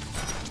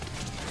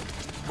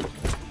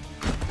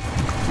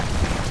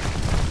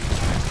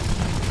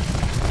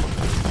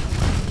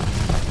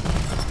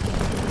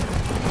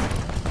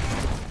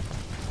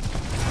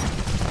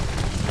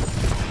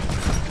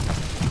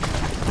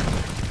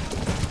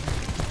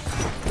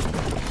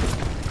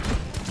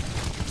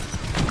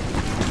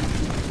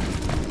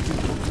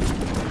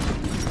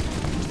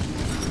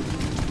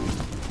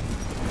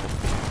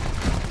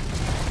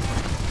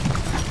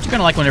 kind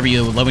of like whenever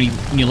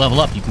when you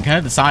level up, you can kind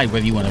of decide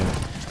whether you want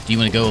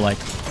to go like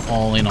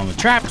all in on the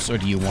traps, or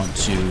do you want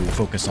to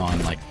focus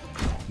on like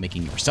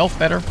making yourself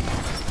better.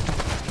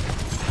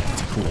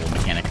 It's a cool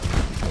mechanic.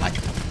 I like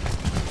it.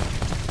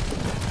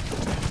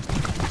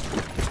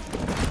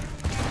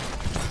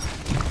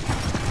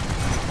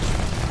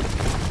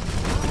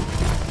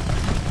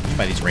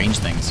 By these range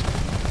things,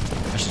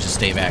 I should just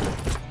stay back.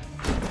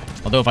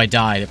 Although if I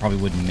died, it probably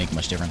wouldn't make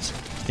much difference. I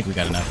think we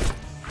got enough.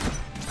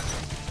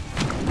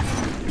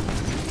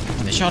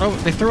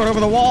 They threw it over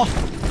the wall.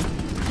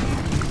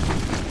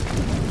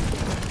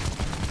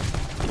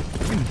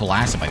 I'm getting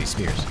blasted by these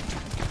spears.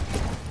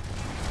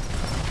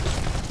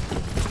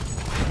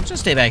 I'm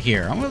just stay back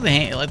here. I'm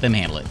gonna let them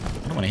handle it.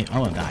 I don't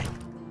want to die.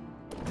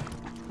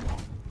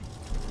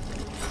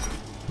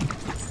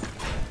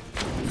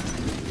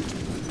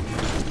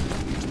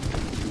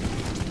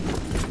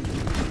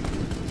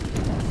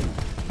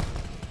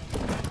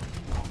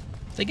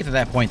 If they get to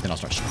that point, then I'll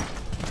start shooting.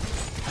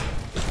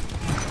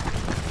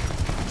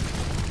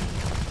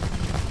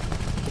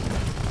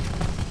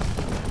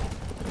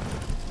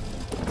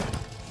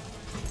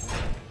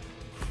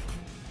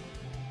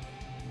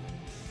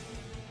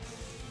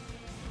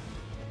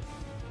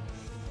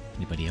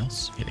 Anybody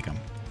else? Here they come.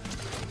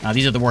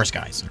 These are the worst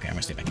guys. Okay, I'm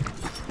gonna stay back here.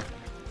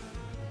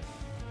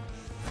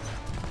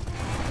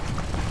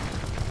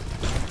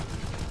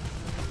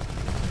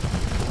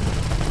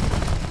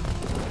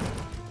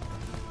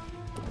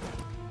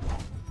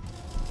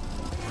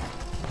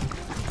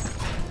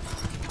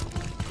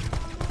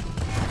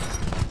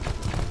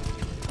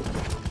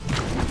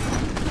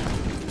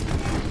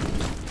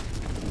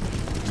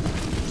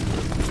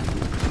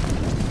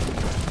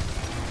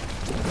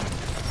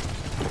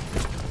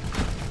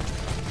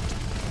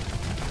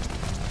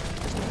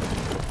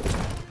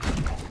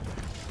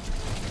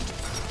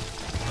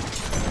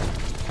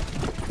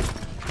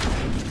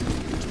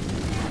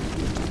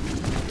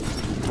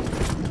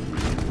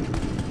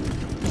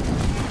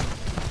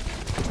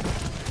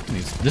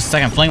 This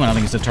second flame one, I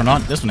think it's turned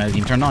on. This one hasn't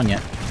even turned on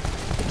yet.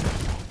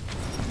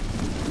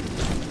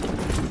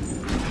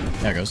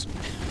 There it goes.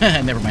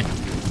 Never mind.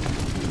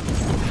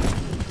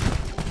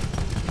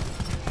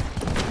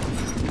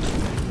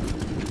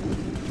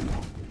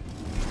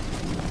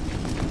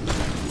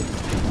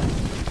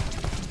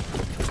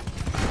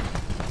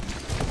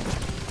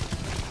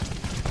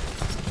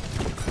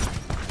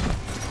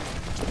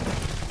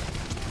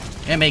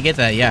 I may get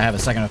that. Yeah, I have a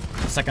second or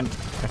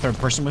third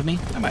person with me.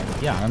 I might.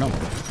 Yeah, I don't know.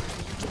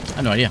 I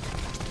have no idea.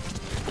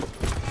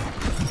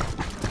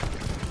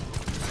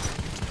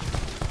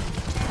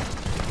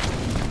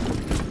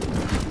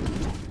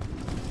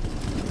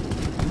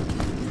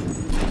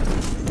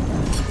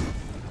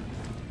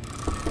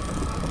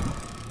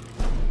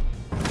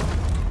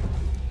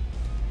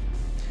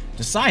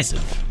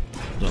 Decisive.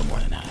 A little more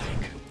than that, I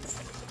think.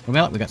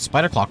 We got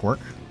spider clockwork,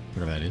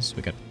 whatever that is.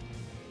 We got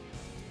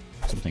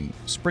something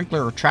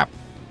sprinkler or trap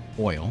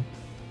oil.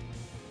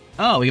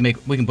 Oh, we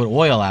can put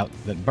oil out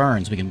that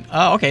burns. We can.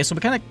 Oh, okay. So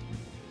we're kind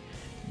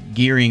of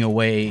gearing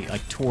away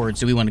like towards.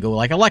 Do we want to go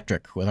like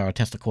electric with our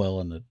Tesla coil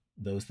and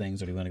those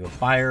things, or do we want to go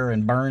fire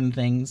and burn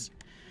things?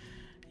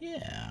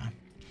 Yeah.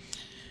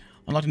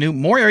 Unlock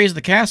more areas of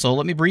the castle.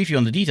 Let me brief you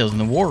on the details in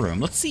the war room.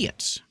 Let's see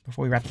it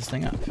before we wrap this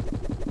thing up.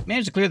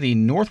 Managed to clear the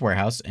north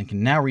warehouse and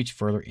can now reach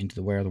further into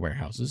the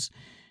warehouses.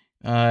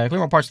 Clear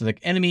more parts of the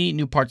enemy.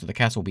 New parts of the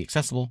castle will be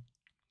accessible.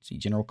 See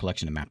general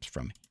collection of maps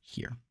from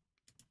here.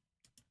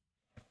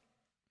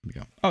 Here we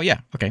go. Oh,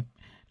 yeah. Okay.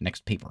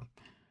 next paper.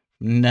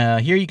 And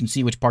here you can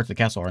see which parts of the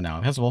castle are now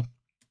accessible.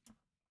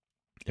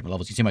 Different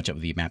levels. You see how much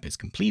of the map is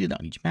completed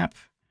on each map.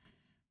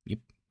 Yep.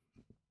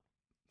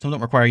 Some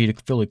don't require you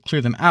to fully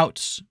clear them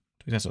out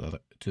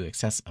to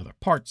access other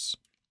parts.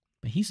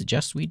 But he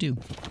suggests we do.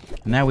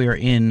 And now we are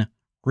in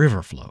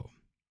Riverflow.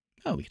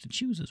 Oh, we get to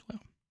choose as well.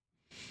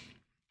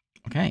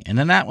 Okay, and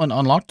then that one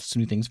unlocked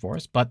some new things for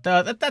us. But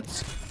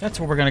that's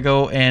where we're gonna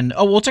go. And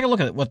we'll take a look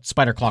at what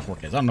Spider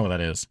Clockwork is. I don't know what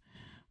that is.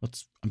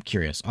 I'm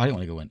curious. Oh, I didn't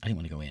want to go in. I didn't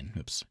want to go in.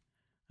 Oops.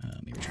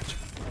 Maybe transfer.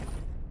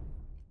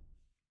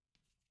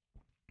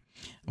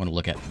 I want to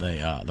look at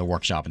the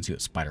workshop and see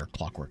what Spider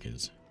Clockwork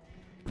is.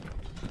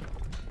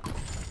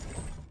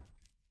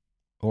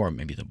 Or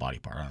maybe the body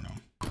part. I don't know.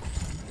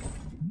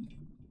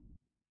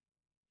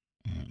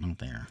 Not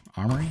there.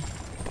 Armory.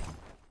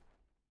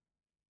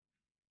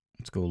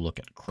 Let's go look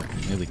at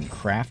craft. Maybe we can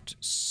craft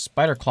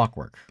Spider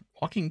Clockwork.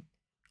 Walking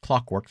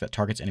clockwork that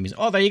targets enemies.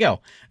 Oh, there you go.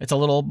 It's a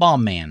little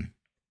bomb man.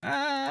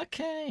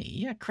 Okay.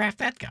 Yeah, craft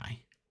that guy.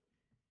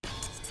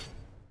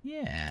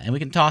 Yeah, and we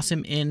can toss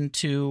him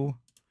into...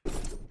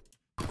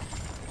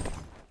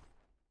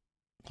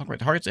 Clockwork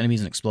targets enemies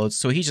and explodes.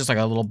 So he's just like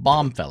a little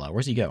bomb fella.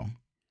 Where's he go?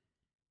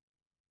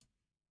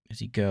 Does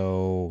he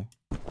go...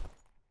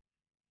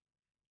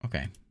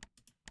 Okay.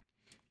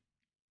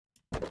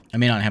 I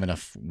may not have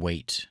enough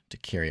weight to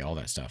carry all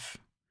that stuff.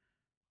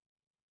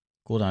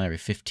 Cooldown every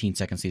 15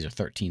 seconds. These are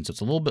 13, so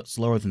it's a little bit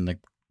slower than the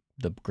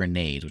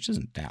grenades, which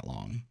isn't that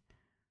long.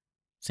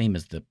 Same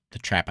as the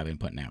trap I've been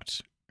putting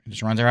out. It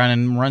just runs around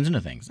and runs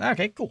into things.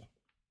 Okay, cool.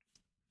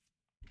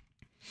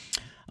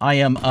 I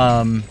am,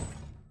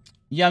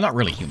 yeah, I'm not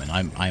really human.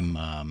 I'm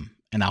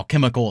an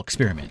alchemical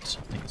experiment,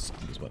 I think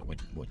is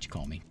what you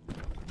call me.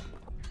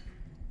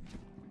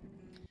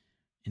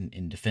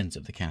 In defense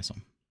of the castle.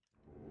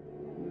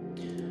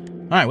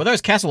 All right, well,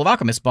 there's Castle of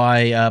Alchemists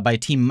by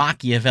Team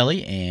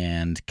Machiavelli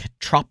and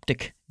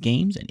Catroptic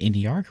Games and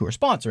IndieArc, who are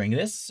sponsoring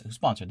this. Who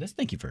sponsored this?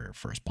 Thank you for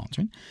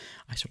sponsoring.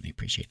 I certainly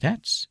appreciate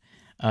that.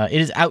 It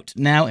is out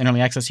now in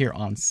early access here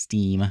on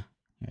Steam.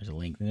 There's a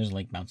link. There's a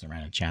link bouncing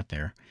around in chat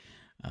there.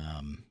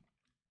 Yeah,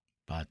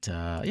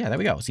 there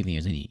we go. See if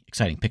there's any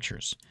exciting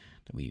pictures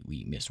that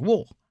we missed.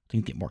 Whoa,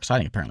 things get more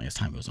exciting apparently as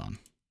time goes on.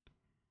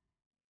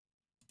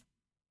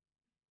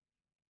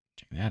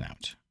 Check that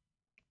out.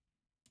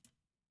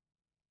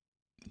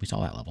 We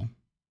saw that level.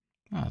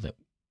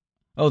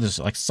 Oh, there's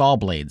like saw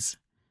blades.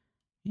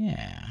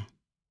 Yeah.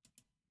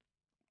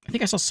 I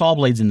think I saw saw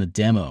blades in the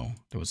demo.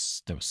 There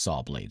was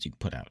saw blades you could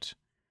put out.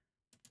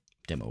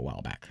 Demo a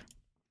while back.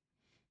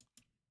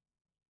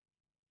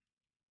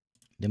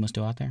 Demo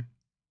still out there?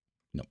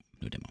 Nope,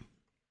 no demo.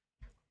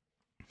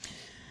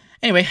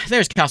 Anyway,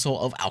 there's Castle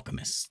of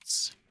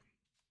Alchemists.